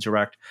episodes to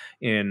direct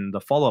in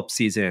the follow-up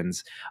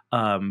seasons.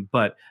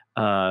 But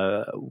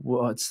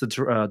what's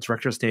the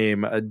director's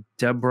name?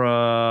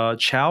 Deborah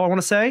Chow, I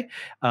want to say.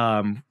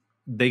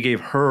 They gave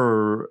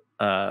her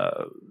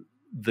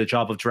the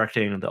job of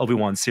directing the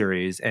Obi-Wan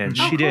series, and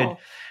she did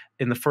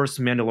in the first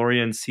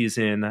Mandalorian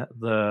season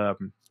the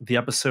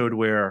episode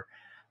where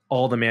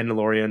all the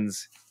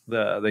Mandalorians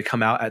they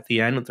come out at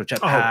the end with their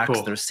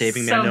jetpacks. They're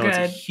saving Mando. It's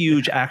a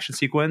huge action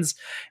sequence,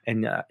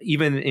 and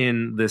even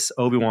in this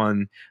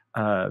Obi-Wan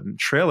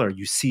trailer,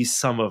 you see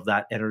some of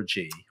that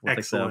energy with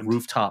like the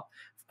rooftop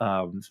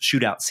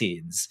shootout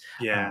scenes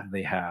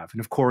they have. And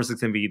of course,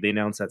 it's going to be, they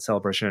announced that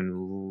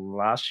celebration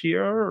last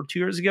year or 2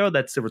 years ago.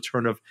 That's the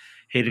return of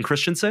Hayden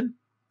Christensen.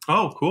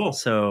 Oh, cool.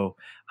 So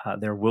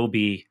there will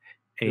be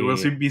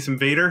some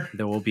Vader.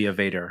 There will be a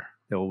Vader.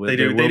 They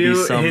do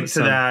hint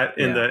to that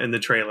in the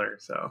trailer.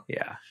 So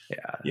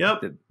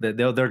yep.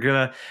 They're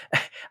gonna.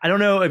 I don't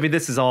know. I mean,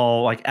 this is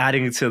all like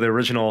adding to the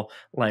original,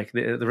 like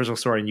the original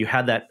story. And you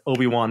had that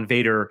Obi-Wan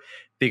Vader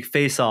big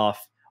face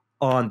off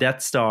on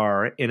Death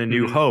Star in A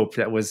New Hope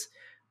that was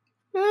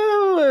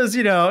was,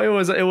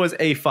 it was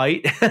a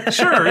fight.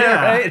 Sure,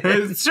 yeah. Right?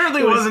 It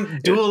certainly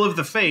wasn't Duel of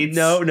the Fates.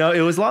 No,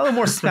 it was a lot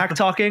more smack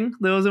talking.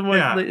 There was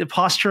more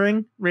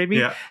posturing, maybe.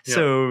 Yeah.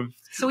 So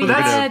we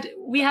had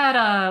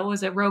what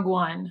was it, Rogue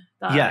One?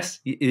 Yes,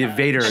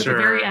 Vader at Sure.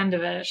 the very end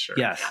of it. Sure.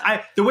 Yes.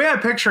 The way I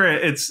picture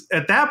it, it's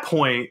at that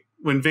point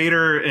when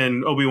Vader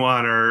and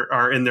Obi-Wan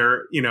are in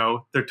their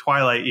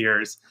twilight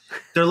years.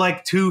 They're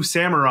like two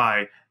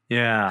samurai.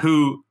 Yeah.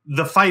 Who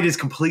the fight is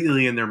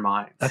completely in their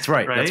minds. That's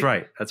right.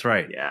 That's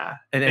right. Yeah.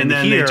 And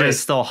then here they is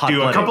just still hot do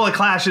a blooded. couple of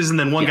clashes and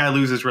then one guy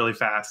loses really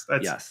fast.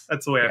 That's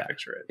the way I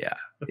picture it.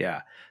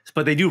 Yeah.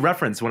 But they do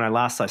reference when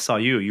I saw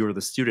you were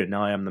the student.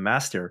 Now I am the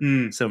master.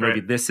 So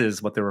maybe this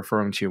is what they're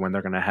referring to when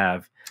they're going to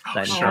have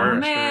that. Oh,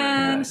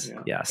 man.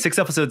 Yeah.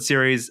 6-episode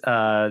series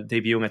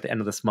debuting at the end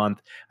of this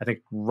month. I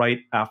think right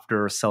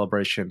after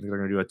Celebration, they're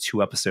going to do a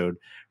 2-episode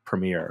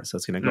premiere. So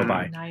it's going to go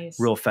by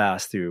real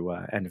fast through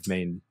end of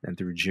May and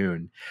through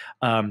June.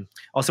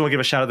 Also want to give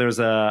a shout out. There's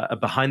a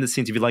behind the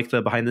scenes. If you like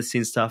the behind the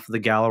scenes stuff, the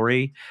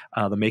gallery,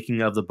 the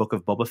making of the Book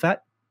of Boba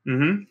Fett.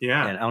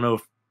 Yeah. And I don't know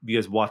if you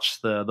guys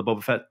watched the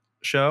Boba Fett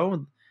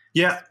show.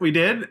 Yeah, we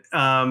did.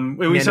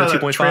 We saw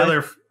the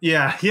trailer.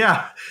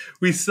 Yeah.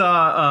 We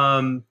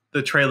saw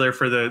the trailer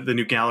for the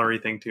new gallery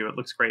thing too. It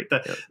looks great.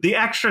 The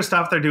extra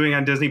stuff they're doing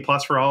on Disney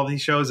Plus for all of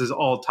these shows is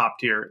all top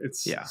tier.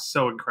 It's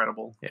so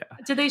incredible. Yeah.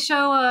 Did they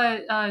show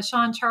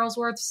Sean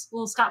Charlesworth's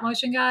little stop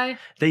motion guy?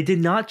 They did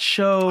not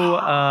show.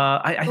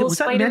 Was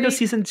that Mando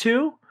season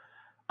 2?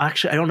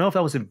 Actually, I don't know if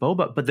that was in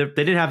Boba, but they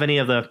didn't have any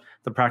of the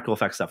practical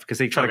effects stuff because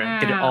they tried to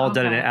get it all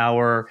done in an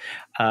hour.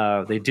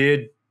 They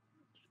did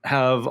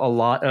have a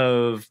lot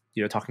of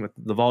talking about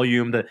the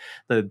volume,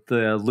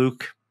 the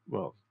Luke.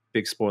 Well,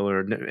 big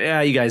spoiler.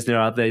 Yeah, you guys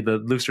know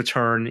the Luke's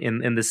return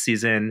in this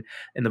season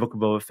in the Book of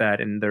Boba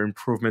Fett and their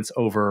improvements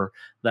over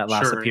that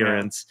last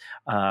appearance.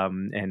 Yeah.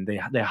 And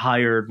they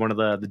hired one of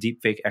the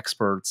deepfake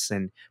experts,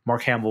 and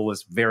Mark Hamill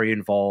was very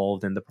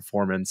involved in the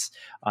performance,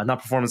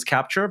 not performance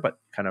capture, but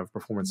kind of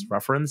performance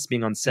reference,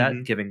 being on set,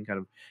 giving kind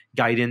of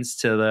guidance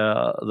to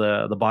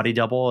the body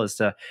double as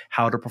to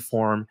how to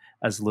perform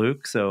as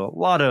Luke. So a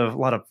lot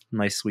of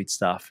nice, sweet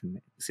stuff. And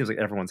it seems like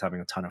everyone's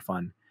having a ton of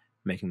fun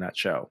making that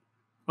show.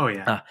 Oh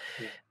yeah.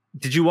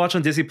 Did you watch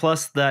on Disney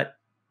Plus that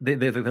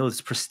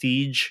those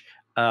Prestige,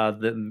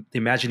 the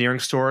Imagineering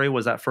story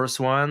was that first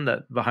one,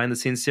 that behind the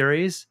scenes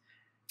series?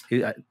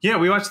 Yeah,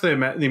 we watched the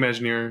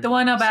Imagineering, the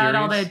one about series.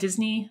 all the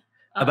Disney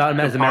about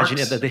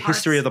the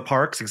history of the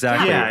parks,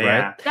 exactly.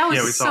 Yeah. That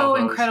was so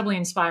incredibly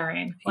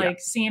inspiring.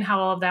 Seeing how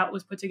all of that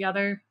was put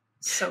together,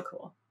 so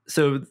cool.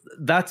 So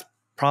that's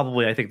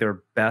probably, I think,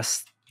 their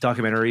best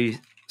documentary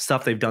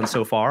stuff they've done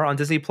so far on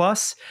Disney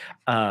Plus.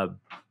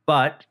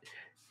 But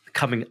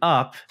coming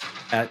up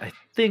at, I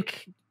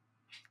think,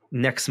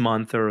 next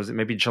month, or is it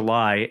maybe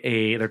July,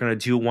 they're going to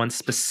do one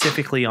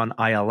specifically on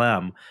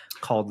ILM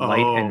called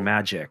Light and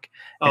Magic.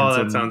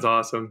 And that sounds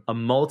awesome. A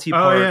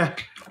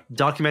multi-part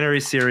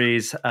documentary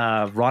series.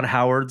 Ron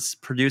Howard's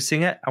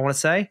producing it, I want to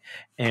say.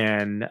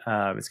 And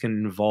it's going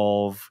to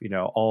involve,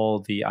 all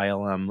the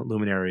ILM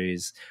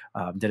luminaries,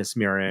 Dennis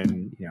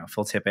Mirren,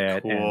 Phil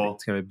Tippett. Cool. And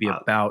it's going to be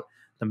about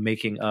the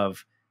making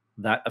of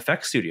that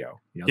effects studio,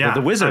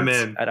 the wizards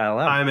at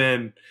ILM. I'm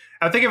in.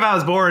 I think if I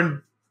was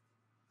born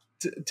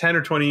 10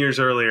 or 20 years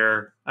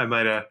earlier, I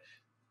might have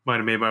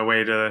made my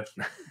way to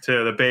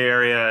the Bay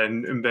Area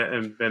and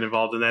been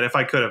involved in that if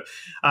I could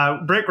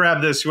have. Britt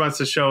grabbed this. She wants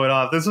to show it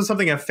off. This was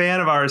something a fan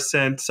of ours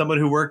sent, someone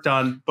who worked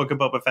on Book of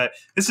Boba Fett.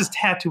 This is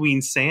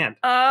Tatooine sand.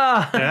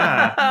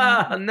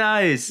 Yeah.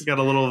 Nice. Got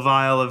a little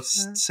vial of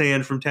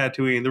sand from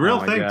Tatooine. The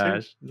real thing,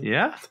 too.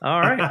 Yeah.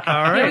 All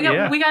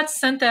right. We got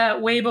sent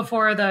that way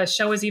before the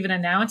show was even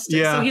announced.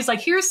 Yeah. So he's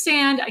like, here's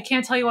sand. I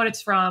can't tell you what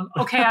it's from.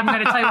 Okay, I'm going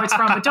to tell you what it's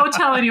from, but don't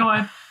tell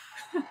anyone.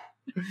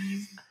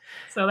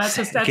 So that's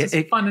just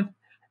fun.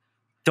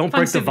 Don't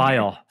break the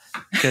vial,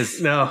 because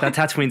that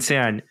Tatooine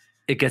sand,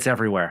 it gets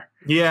everywhere.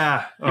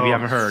 Yeah. If you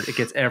haven't heard, it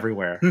gets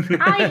everywhere.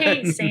 I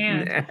hate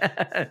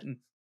sand.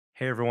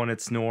 Hey everyone,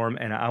 it's Norm,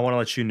 and I want to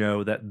let you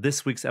know that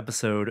this week's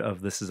episode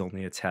of This Is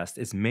Only a Test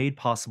is made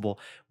possible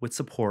with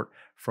support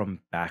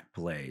from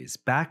Backblaze.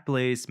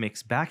 Backblaze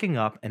makes backing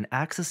up and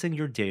accessing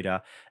your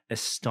data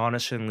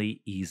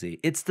astonishingly easy.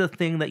 It's the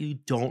thing that you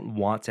don't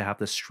want to have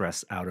to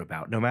stress out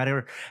about. No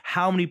matter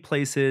how many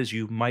places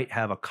you might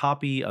have a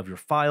copy of your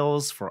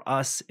files, for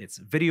us, it's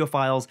video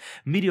files,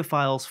 media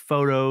files,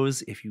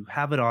 photos. If you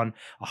have it on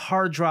a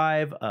hard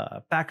drive,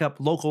 a backup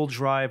local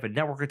drive, a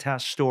network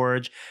attached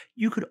storage,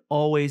 you could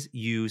always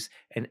use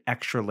an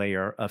extra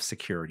layer of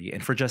security.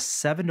 And for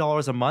just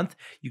 $7 a month,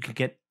 you can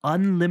get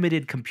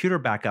unlimited computer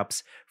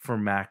backups for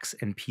Macs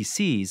and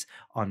PCs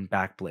on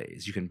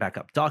Backblaze. You can back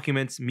up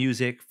documents,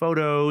 music,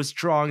 photos,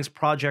 drawings,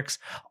 projects,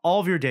 all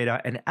of your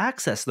data, and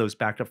access those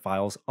backed up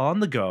files on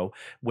the go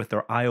with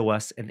their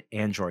iOS and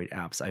Android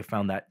apps. I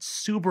found that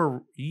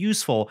super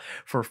useful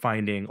for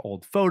finding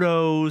old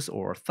photos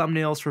or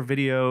thumbnails for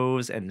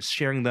videos and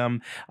sharing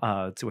them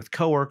with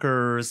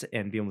coworkers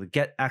and being able to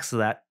get access to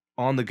that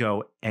on the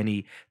go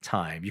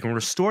anytime. You can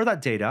restore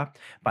that data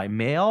by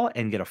mail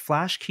and get a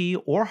flash key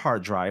or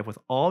hard drive with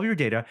all of your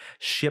data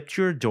shipped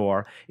to your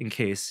door in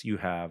case you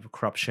have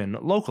corruption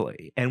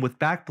locally. And with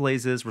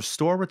Backblaze's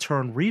Restore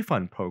Return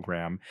Refund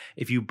program,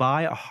 if you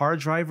buy a hard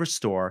drive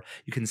restore,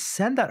 you can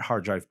send that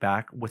hard drive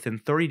back within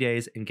 30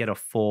 days and get a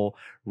full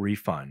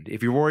refund.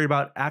 If you're worried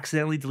about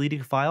accidentally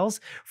deleting files,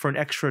 for an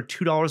extra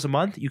 $2 a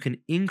month, you can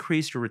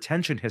increase your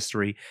retention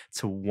history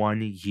to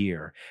 1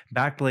 year.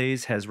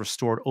 Backblaze has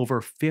restored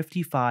over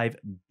 55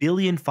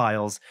 billion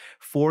files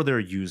for their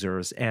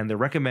users, and they're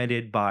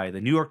recommended by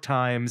the New York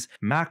Times,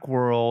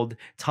 Macworld,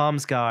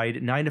 Tom's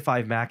Guide, 9 to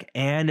 5 Mac,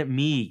 and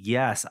me.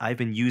 Yes, I've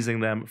been using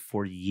them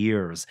for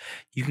years.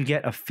 You can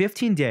get a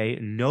 15-day,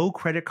 no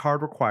credit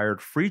card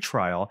required free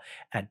trial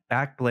at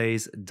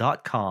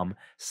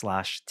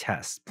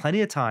backblaze.com/test.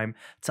 Plenty of time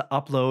to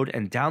upload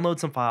and download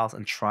some files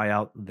and try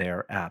out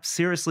their app.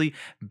 Seriously,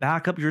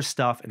 back up your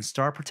stuff and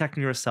start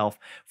protecting yourself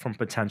from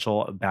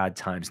potential bad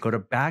times. Go to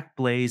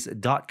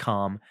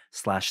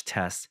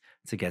backblaze.com/test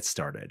to get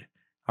started.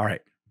 All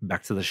right,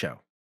 back to the show.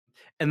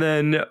 And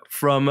then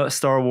from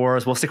Star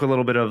Wars, we'll stick with a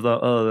little bit of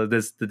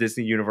the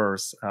Disney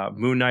universe.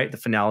 Moon Knight, the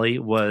finale,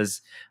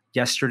 was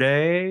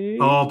yesterday.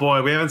 Oh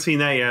boy, we haven't seen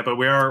that yet, but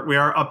we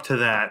are up to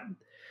that,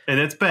 and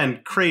it's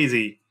been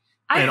crazy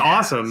and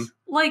awesome.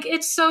 Like,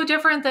 it's so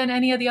different than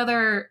any of the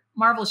other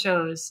Marvel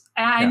shows.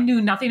 And I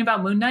knew nothing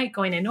about Moon Knight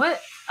going into it,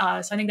 so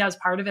I think that was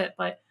part of it.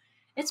 But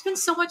it's been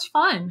so much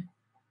fun.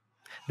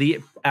 The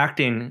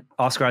acting,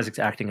 Oscar Isaac's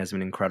acting, has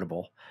been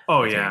incredible.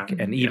 Oh yeah,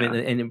 and even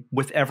and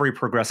with every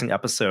progressing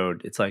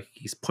episode, it's like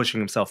he's pushing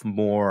himself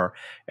more,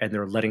 and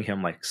they're letting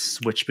him like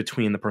switch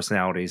between the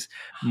personalities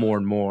more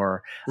and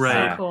more.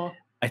 Right. Cool.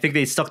 I think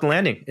they stuck the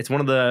landing. It's one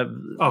of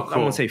the I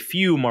won't say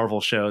few Marvel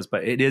shows,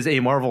 but it is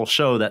a Marvel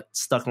show that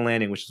stuck the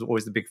landing, which is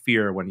always the big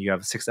fear when you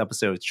have 6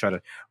 episodes to try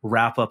to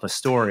wrap up a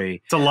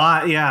story. It's a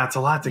lot. Yeah, it's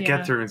a lot to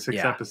get through in 6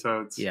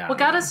 episodes. Yeah. What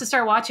got us to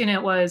start watching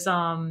it was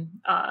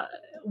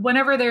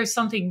whenever there's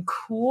something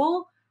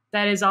cool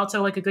that is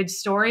also like a good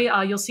story,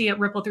 you'll see it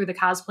ripple through the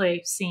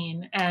cosplay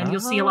scene, and you'll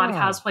see a lot of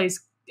cosplays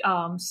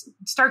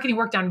start getting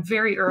worked on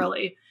very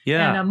early.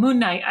 Yeah. And Moon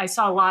Knight, I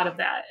saw a lot of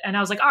that, and I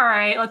was like, all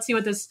right, let's see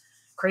what this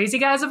crazy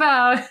guy's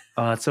about.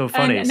 Oh, it's so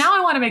funny. And now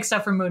I want to make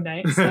stuff for Moon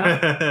Knight. So.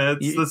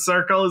 The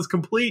circle is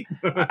complete.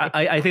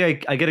 I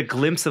think I get a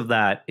glimpse of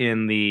that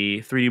in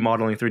the 3D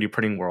modeling, 3D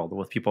printing world,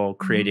 with people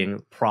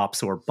creating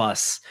props or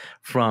busts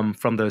from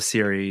those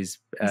series.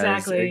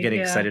 Getting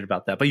excited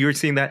about that. But you were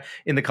seeing that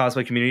in the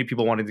cosplay community,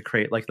 people wanting to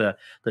create like the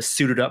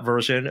suited up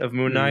version of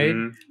Moon Knight.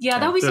 Yeah,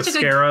 that would be such a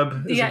good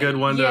Scarab is a good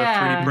one to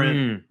 3D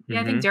print.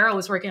 Yeah, I think Daryl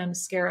was working on the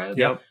Scarab.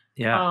 Yep.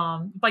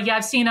 Yeah. But yeah,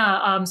 I've seen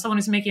someone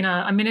who's making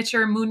a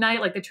miniature Moon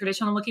Knight, like the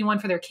traditional looking one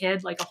for their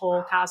kid, like a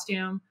whole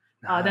costume.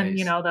 Nice. Then,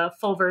 the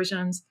full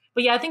versions.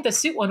 But yeah, I think the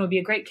suit one would be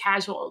a great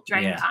casual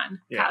Dragon Con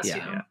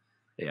costume.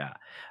 Yeah.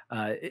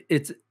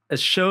 It's a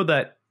show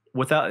that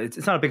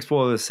it's not a big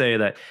spoiler to say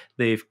that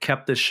they've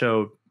kept the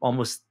show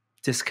almost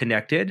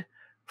disconnected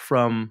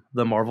from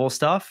the Marvel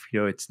stuff.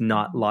 It's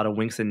not a lot of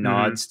winks and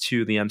nods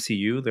to the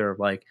MCU. There are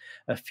like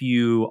a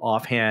few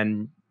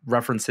offhand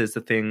references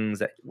to things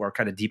that were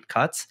kind of deep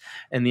cuts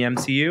in the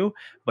MCU,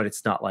 but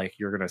it's not like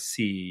you're going to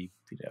see,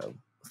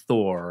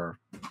 Thor,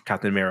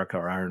 Captain America,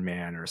 or Iron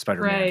Man, or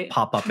Spider-Man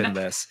pop up in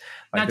this.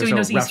 Not doing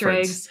those Easter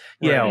eggs.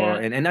 Yeah,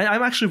 and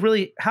I'm actually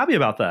really happy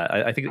about that.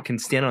 I think it can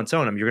stand on its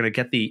own. I mean, you're going to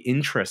get the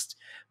interest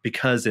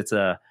because it's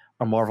a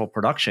Marvel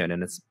production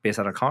and it's based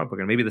on a comic book.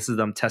 And maybe this is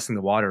them testing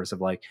the waters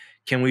of like,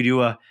 can we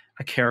do a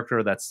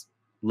character that's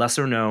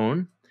lesser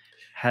known,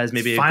 has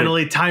maybe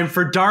finally time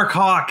for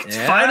Darkhawk. It's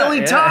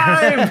finally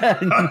time.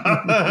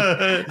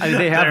 I mean,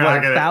 they have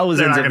like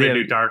thousands of them.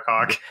 Do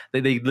Darkhawk.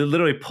 They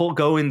literally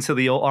go into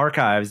the old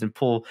archives and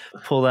pull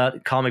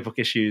out comic book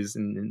issues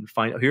and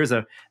find here's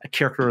a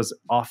character was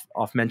off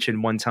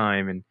mentioned one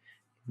time and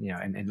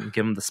and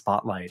give them the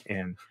spotlight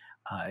and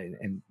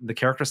the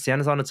character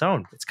stands on its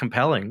own. It's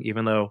compelling,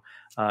 even though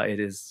it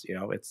is,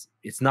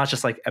 it's not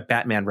just like a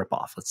Batman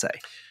ripoff, let's say,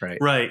 right?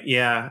 Right,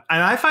 yeah.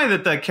 And I find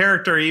that the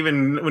character,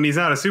 even when he's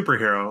not a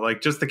superhero,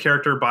 like just the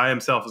character by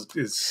himself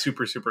is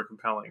super, super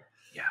compelling.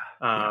 Yeah.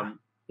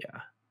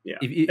 Yeah.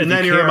 If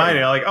then you're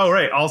reminded, like, oh,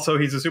 right, also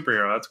he's a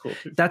superhero. That's cool,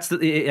 too.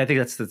 I think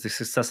that's the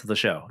success of the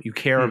show. You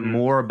care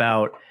more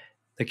about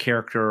the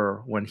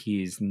character when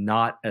he's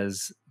not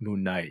as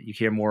Moon Knight. You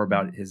care more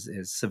about his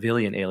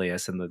civilian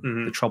alias and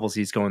the troubles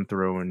he's going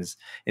through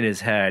in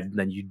his head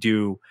than you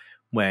do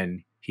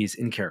when he's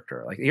in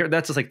character. Like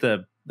that's just like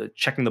the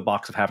checking the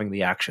box of having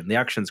the action. The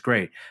action's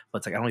great, but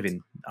it's like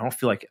I don't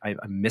feel like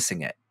I'm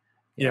missing it.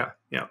 Yeah.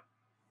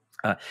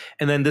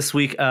 And then this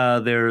week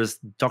there's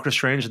Doctor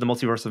Strange and the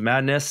Multiverse of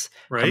Madness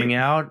coming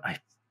out. I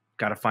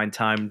gotta find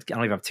time. I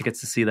don't even have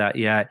tickets to see that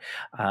yet,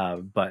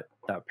 but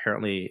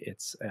apparently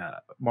it's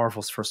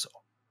Marvel's first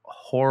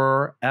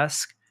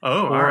horror-esque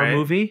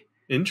movie.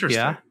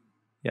 Interesting.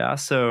 Yeah.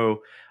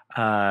 So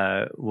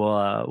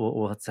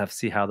we'll have to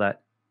see how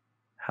that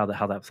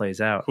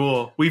plays out.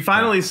 Cool. We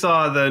finally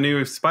saw the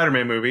new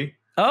Spider-Man movie.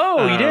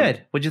 Oh, you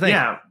did? What'd you think?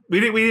 Yeah, we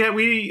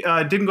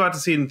didn't go out to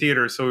see it in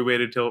theaters, so we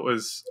waited till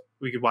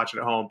we could watch it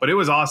at home. But it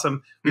was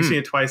awesome. We've seen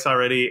it twice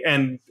already,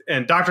 and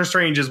Doctor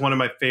Strange is one of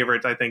my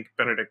favorites. I think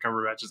Benedict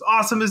Cumberbatch is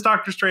awesome as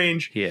Doctor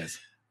Strange. He is.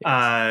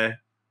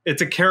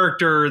 It's a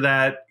character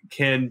that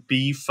can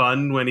be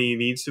fun when he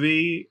needs to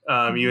be,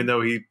 even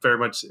though he very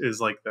much is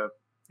like the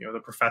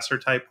professor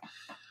type.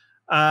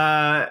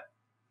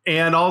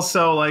 And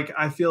also, like,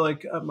 I feel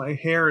like my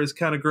hair is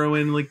kind of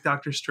growing like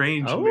Doctor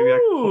Strange.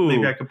 Oh.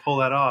 Maybe I could pull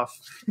that off.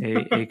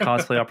 a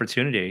cosplay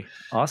opportunity.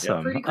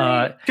 Awesome.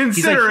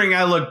 Considering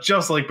I look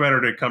just like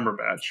Benedict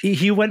Cumberbatch.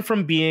 He went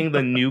from being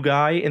the new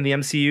guy in the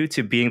MCU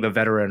to being the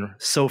veteran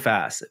so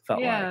fast, it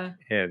felt like.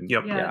 And,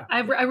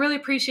 I really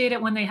appreciate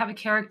it when they have a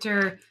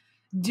character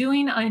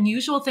doing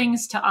unusual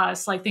things to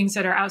us, like things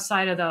that are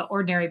outside of the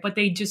ordinary, but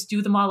they just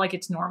do them all like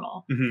it's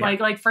normal.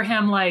 Mm-hmm. Like for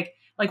him, like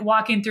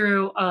walking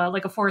through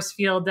like a force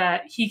field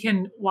that he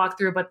can walk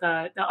through, but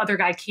the other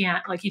guy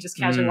can't. Like he just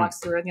casually walks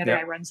through it and the other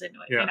guy runs into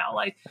it. Yeah. You know,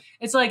 like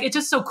it's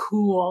just so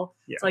cool.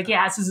 Yeah. It's like,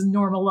 this is his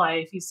normal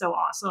life. He's so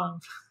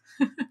awesome.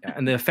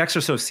 And the effects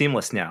are so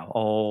seamless now.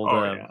 All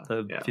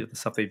the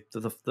stuff,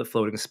 the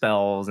floating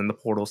spells and the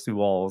portals through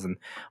walls and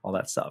all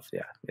that stuff.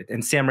 Yeah.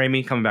 And Sam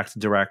Raimi coming back to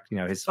direct,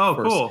 his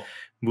first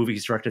movie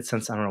he's directed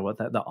since, I don't know what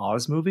the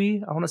Oz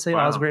movie. I want to say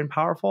Oz Great and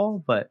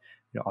Powerful, but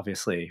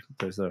obviously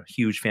there's a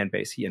huge fan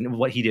base, and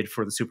what he did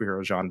for the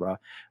superhero genre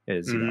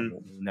is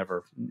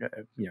never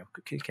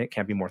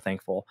can't be more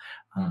thankful.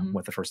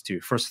 With the first two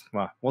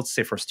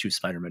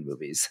Spider-Man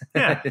movies.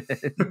 Yeah,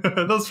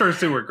 those first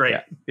two were great.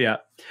 Yeah.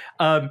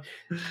 There's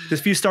a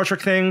few Star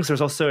Trek things.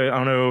 There's also, I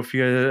don't know if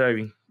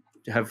you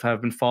guys have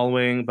been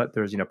following, but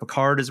there's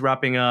Picard is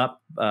wrapping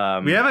up.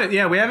 We haven't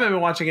been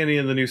watching any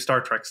of the new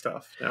Star Trek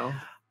stuff. No.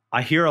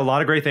 I hear a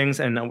lot of great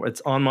things, and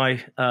it's on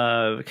my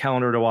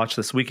calendar to watch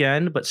this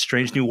weekend. But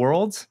Strange New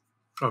Worlds,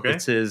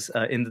 it is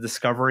in the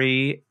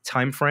Discovery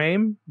time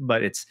frame,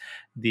 but it's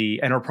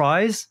the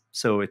Enterprise,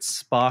 so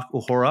it's Spock,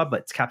 Uhura,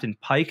 but it's Captain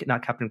Pike,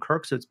 not Captain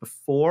Kirk, so it's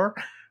before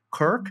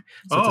Kirk.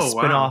 So it's a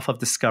spinoff of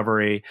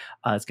Discovery.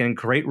 It's getting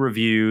great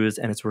reviews,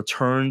 and it's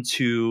returned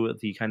to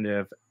the kind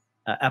of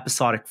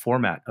episodic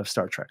format of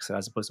Star Trek. So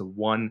as opposed to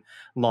one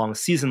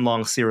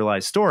season-long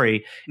serialized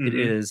story, it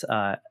is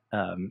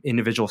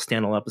individual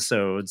standalone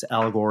episodes,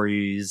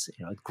 allegories,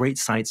 great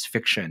science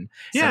fiction.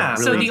 Yeah.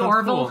 So the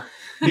Orville.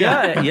 Cool.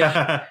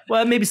 Yeah.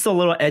 Well, maybe still a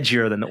little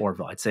edgier than the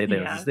Orville. I'd say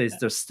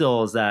there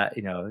still is that,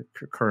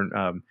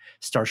 current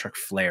Star Trek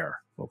flair,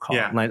 we'll call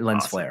it,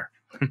 lens flare.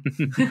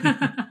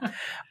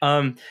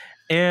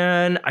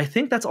 And I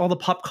think that's all the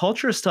pop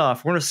culture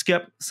stuff. We're going to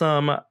skip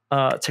some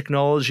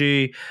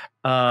technology.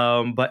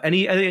 But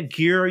any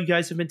gear you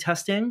guys have been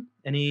testing?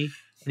 Any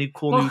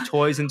cool new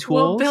toys and tools?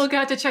 Well, Bill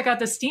got to check out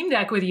the Steam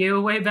Deck with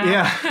you way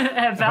back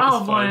at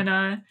Valve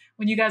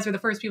when you guys were the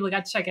first people who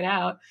got to check it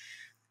out.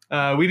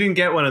 We didn't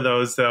get one of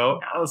those though.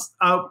 No.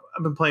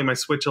 I've been playing my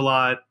Switch a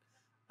lot.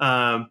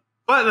 But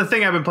the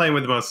thing I've been playing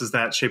with the most is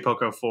that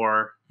Shapeoko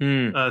 4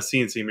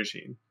 CNC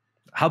machine.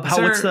 How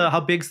big's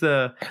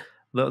the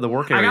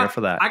work area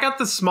for that? I got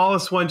the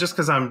smallest one just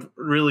because I'm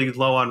really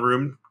low on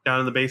room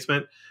down in the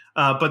basement.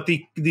 But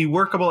the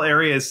workable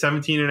area is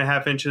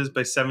 17.5 inches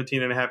by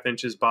 17.5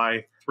 inches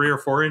by 3 or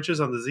 4 inches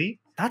on the Z.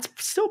 That's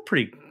still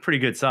pretty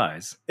good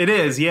size. It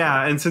is,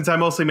 yeah. And since I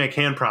mostly make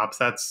hand props,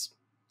 that's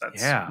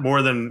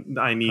more than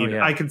I need. Oh,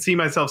 yeah. I can see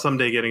myself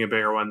someday getting a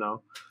bigger one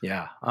though.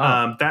 Yeah.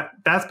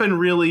 That's been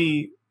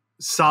really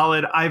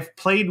solid. I've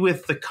played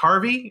with the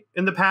Carvey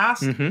in the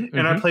past,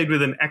 and I played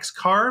with an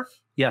X-Carve.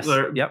 Yes.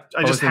 Yep.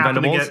 I just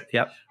happened to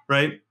get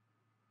right.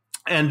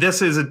 And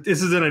this is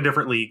in a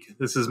different league.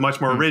 This is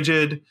much more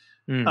rigid.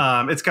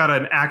 It's got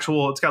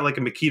like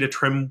a Makita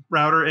trim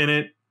router in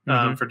it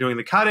for doing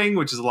the cutting,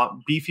 which is a lot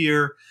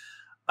beefier.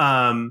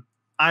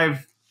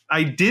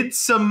 I did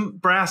some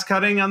brass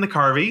cutting on the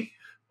Carvey,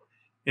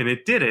 and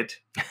it did it.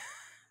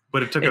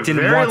 But it took a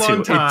very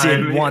long time. It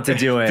didn't want to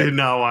do it. Did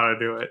not want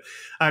to do it.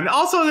 And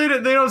also,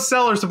 they don't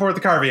sell or support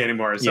the Carvey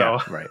anymore. So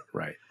yeah,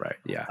 right.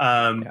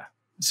 Yeah.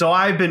 So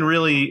I've been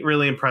really,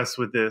 really impressed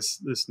with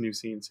this new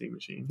CNC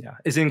machine. Yeah.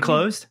 Is it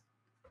enclosed?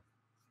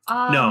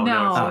 No,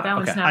 that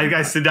was not.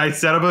 I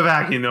set up a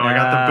vacuum though. I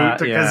got the boot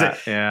because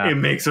it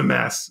makes a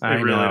mess. It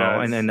really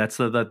does. And that's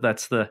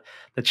the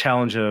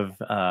challenge of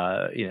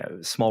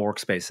small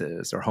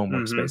workspaces or home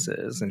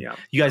workspaces. And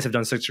you guys have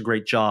done such a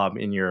great job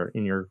in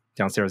your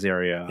downstairs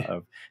area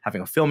of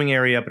having a filming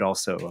area, but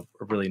also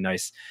a really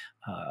nice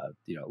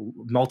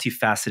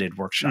multifaceted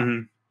workshop.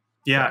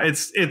 Yeah,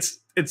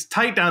 it's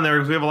tight down there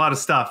because we have a lot of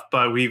stuff,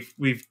 but we've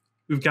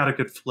got a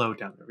good flow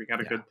down there. We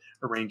got a good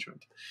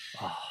arrangement.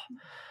 Oh.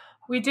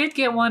 We did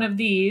get one of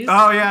these.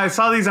 Oh yeah, I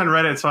saw these on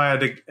Reddit, so I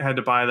had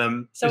to buy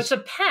them. So it's a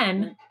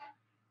pen.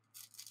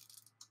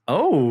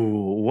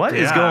 Oh, what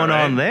is going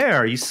on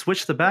there? You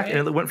switched the back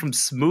and it went from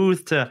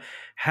smooth to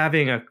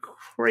having a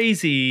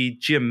crazy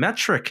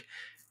geometric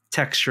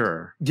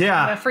texture.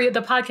 Yeah. For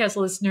the podcast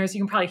listeners,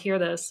 you can probably hear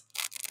this.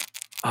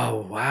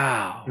 Oh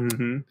wow!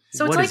 Mm-hmm.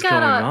 So What it's is like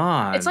going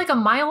on? it's like a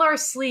Mylar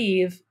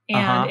sleeve,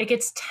 and it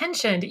gets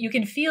tensioned. You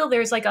can feel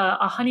there's like a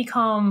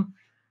honeycomb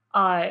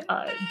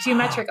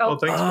geometric. Oh,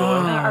 thanks, Willow.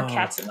 Our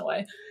cat's in the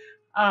way.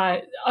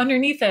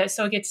 Underneath it,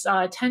 so it gets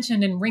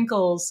tensioned and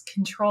wrinkles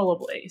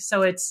controllably.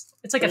 So it's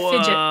like a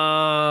fidget thing.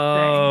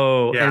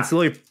 Oh, Yeah. and it's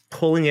literally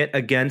pulling it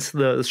against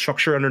the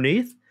structure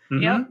underneath.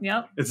 Mm-hmm.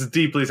 Yep. It's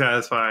deeply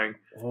satisfying.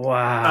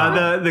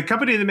 Wow. The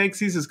company that makes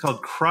these is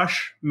called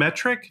Crush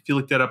Metric. If you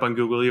look that up on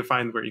Google, you'll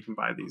find where you can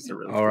buy these. They're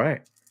really All cool.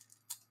 right.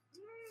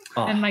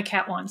 Oh. And my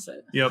cat wants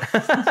it. Yep.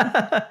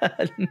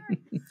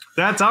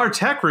 That's our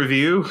tech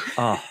review.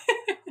 Oh,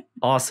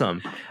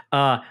 awesome.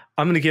 I'm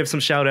going to give some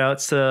shout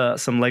outs to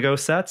some Lego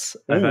sets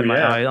I've had my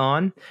eye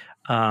on.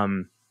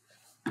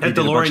 That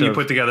DeLorean you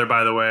put together,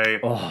 by the way.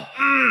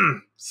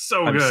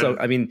 So good.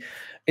 I mean,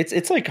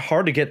 it's like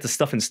hard to get the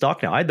stuff in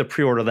stock now. I had to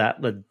pre-order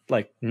that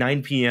like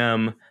 9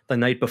 p.m. the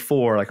night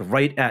before, like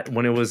right at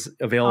when it was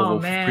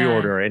available for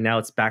pre-order, and now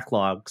it's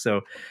backlogged.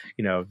 So,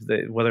 you know,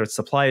 whether it's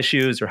supply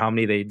issues or how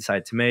many they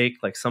decide to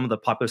make, like some of the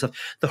popular stuff,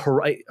 the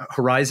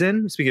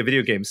Horizon. Speaking of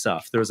video game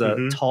stuff, there's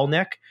a tall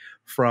neck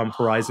from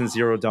Horizon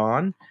Zero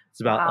Dawn. It's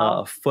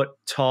about a foot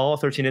tall,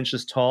 13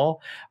 inches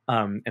tall.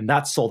 And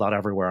that's sold out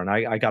everywhere. And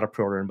I got a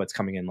pre-order in, but it's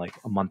coming in like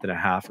a month and a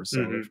half or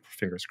so,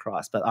 fingers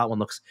crossed. But that one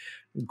looks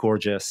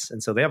gorgeous.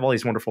 And so they have all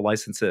these wonderful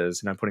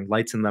licenses, and I'm putting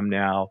lights in them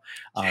now,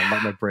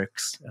 like my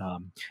bricks.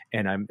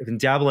 And I've been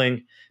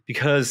dabbling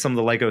because some of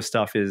the Lego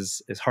stuff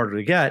is harder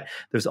to get.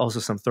 There's also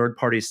some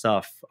third-party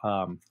stuff,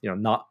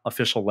 not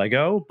official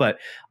Lego, but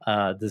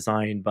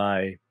designed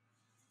by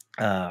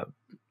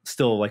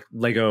still like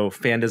Lego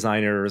fan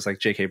designers like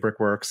JK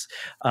Brickworks.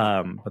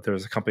 But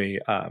there's a company,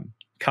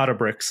 Kata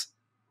Bricks,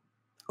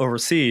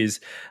 overseas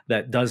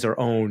that does their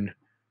own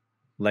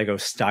Lego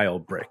style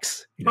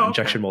bricks,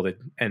 injection molded.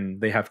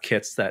 And they have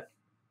kits that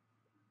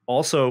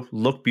also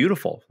look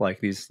beautiful, like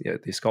these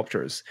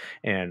sculptures,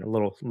 and a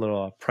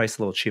little price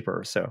a little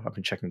cheaper. So I've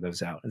been checking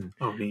those out, and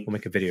we'll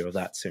make a video of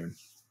that soon.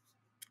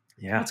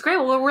 Yeah, that's great.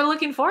 Well, we're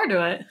looking forward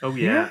to it. Oh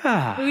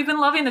yeah. We've been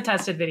loving the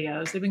tested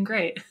videos. They've been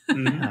great.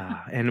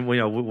 And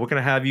we're going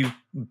to have you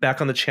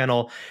back on the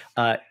channel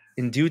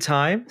in due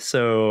time.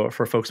 So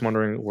for folks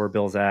wondering where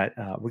Bill's at,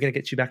 we're going to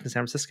get you back to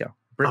San Francisco.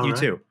 Britt, you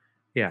too.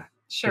 Yeah.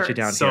 Sure. Get you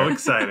down so here.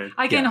 Excited.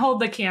 I can hold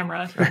the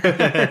camera.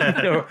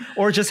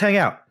 or just hang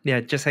out. Yeah,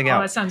 just hang out.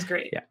 Oh, that sounds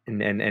great. Yeah,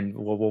 and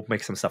we'll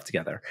make some stuff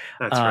together.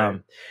 That's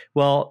right.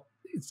 Well,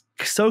 it's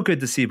so good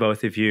to see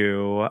both of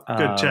you.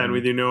 Good chatting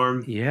with you,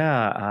 Norm.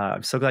 Yeah,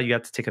 I'm so glad you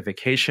got to take a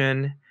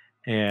vacation.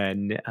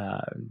 And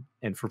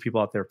for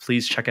people out there,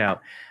 please check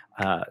out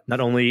not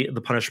only the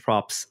Punish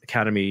Props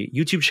Academy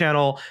YouTube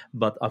channel,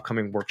 but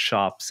upcoming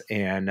workshops.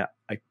 And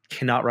I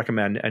cannot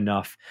recommend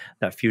enough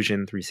that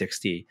Fusion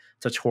 360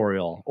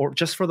 tutorial, or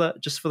just for the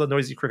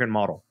Noisy Cricket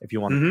model, if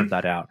you want to print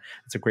that out.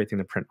 It's a great thing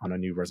to print on a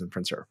new resin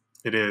printer.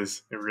 It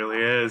is. It really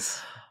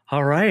is.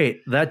 All right,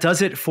 that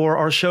does it for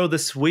our show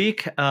this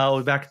week. We'll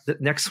be back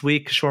next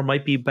week. Shore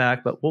might be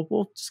back, but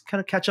we'll just kind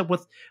of catch up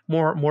with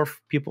more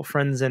people,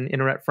 friends, and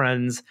internet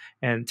friends,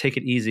 and take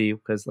it easy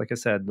because, like I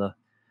said,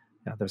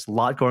 there's a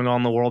lot going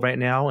on in the world right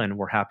now, and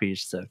we're happy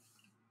just to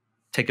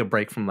take a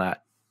break from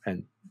that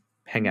and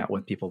hang out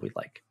with people we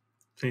like.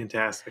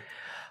 Fantastic.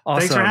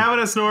 Awesome. Thanks for having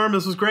us, Norm.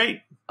 This was great.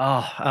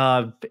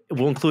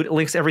 We'll include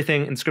links to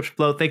everything in the description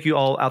below. Thank you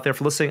all out there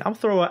for listening. I'll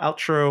throw an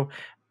outro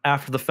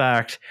after the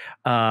fact.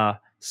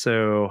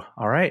 So,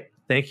 all right.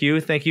 Thank you,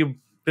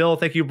 Bill.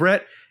 Thank you,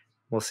 Britt.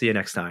 We'll see you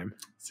next time.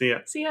 See ya.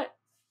 See ya.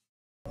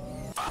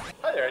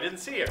 Hi there. I didn't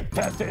see you.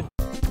 That's it.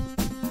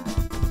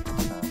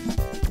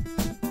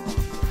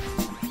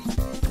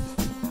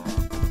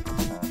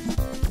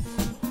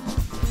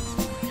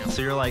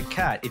 So you're like,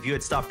 Kat, if you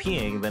had stopped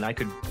peeing, then I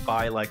could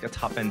buy like a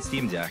top-end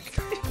Steam Deck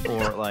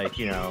or like,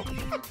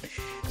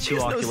 two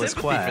Oculus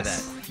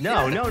Quests.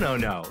 No.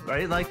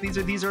 Right? Like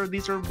these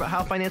are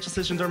how financial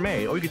decisions are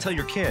made. Or you could tell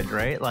your kid,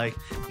 right? Like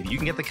if you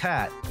can get the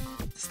cat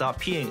to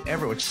stop peeing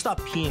everywhere, just stop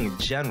peeing in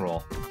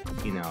general,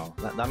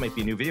 that might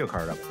be a new video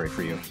card upgrade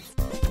for you.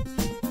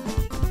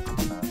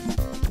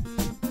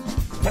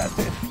 That's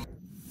it.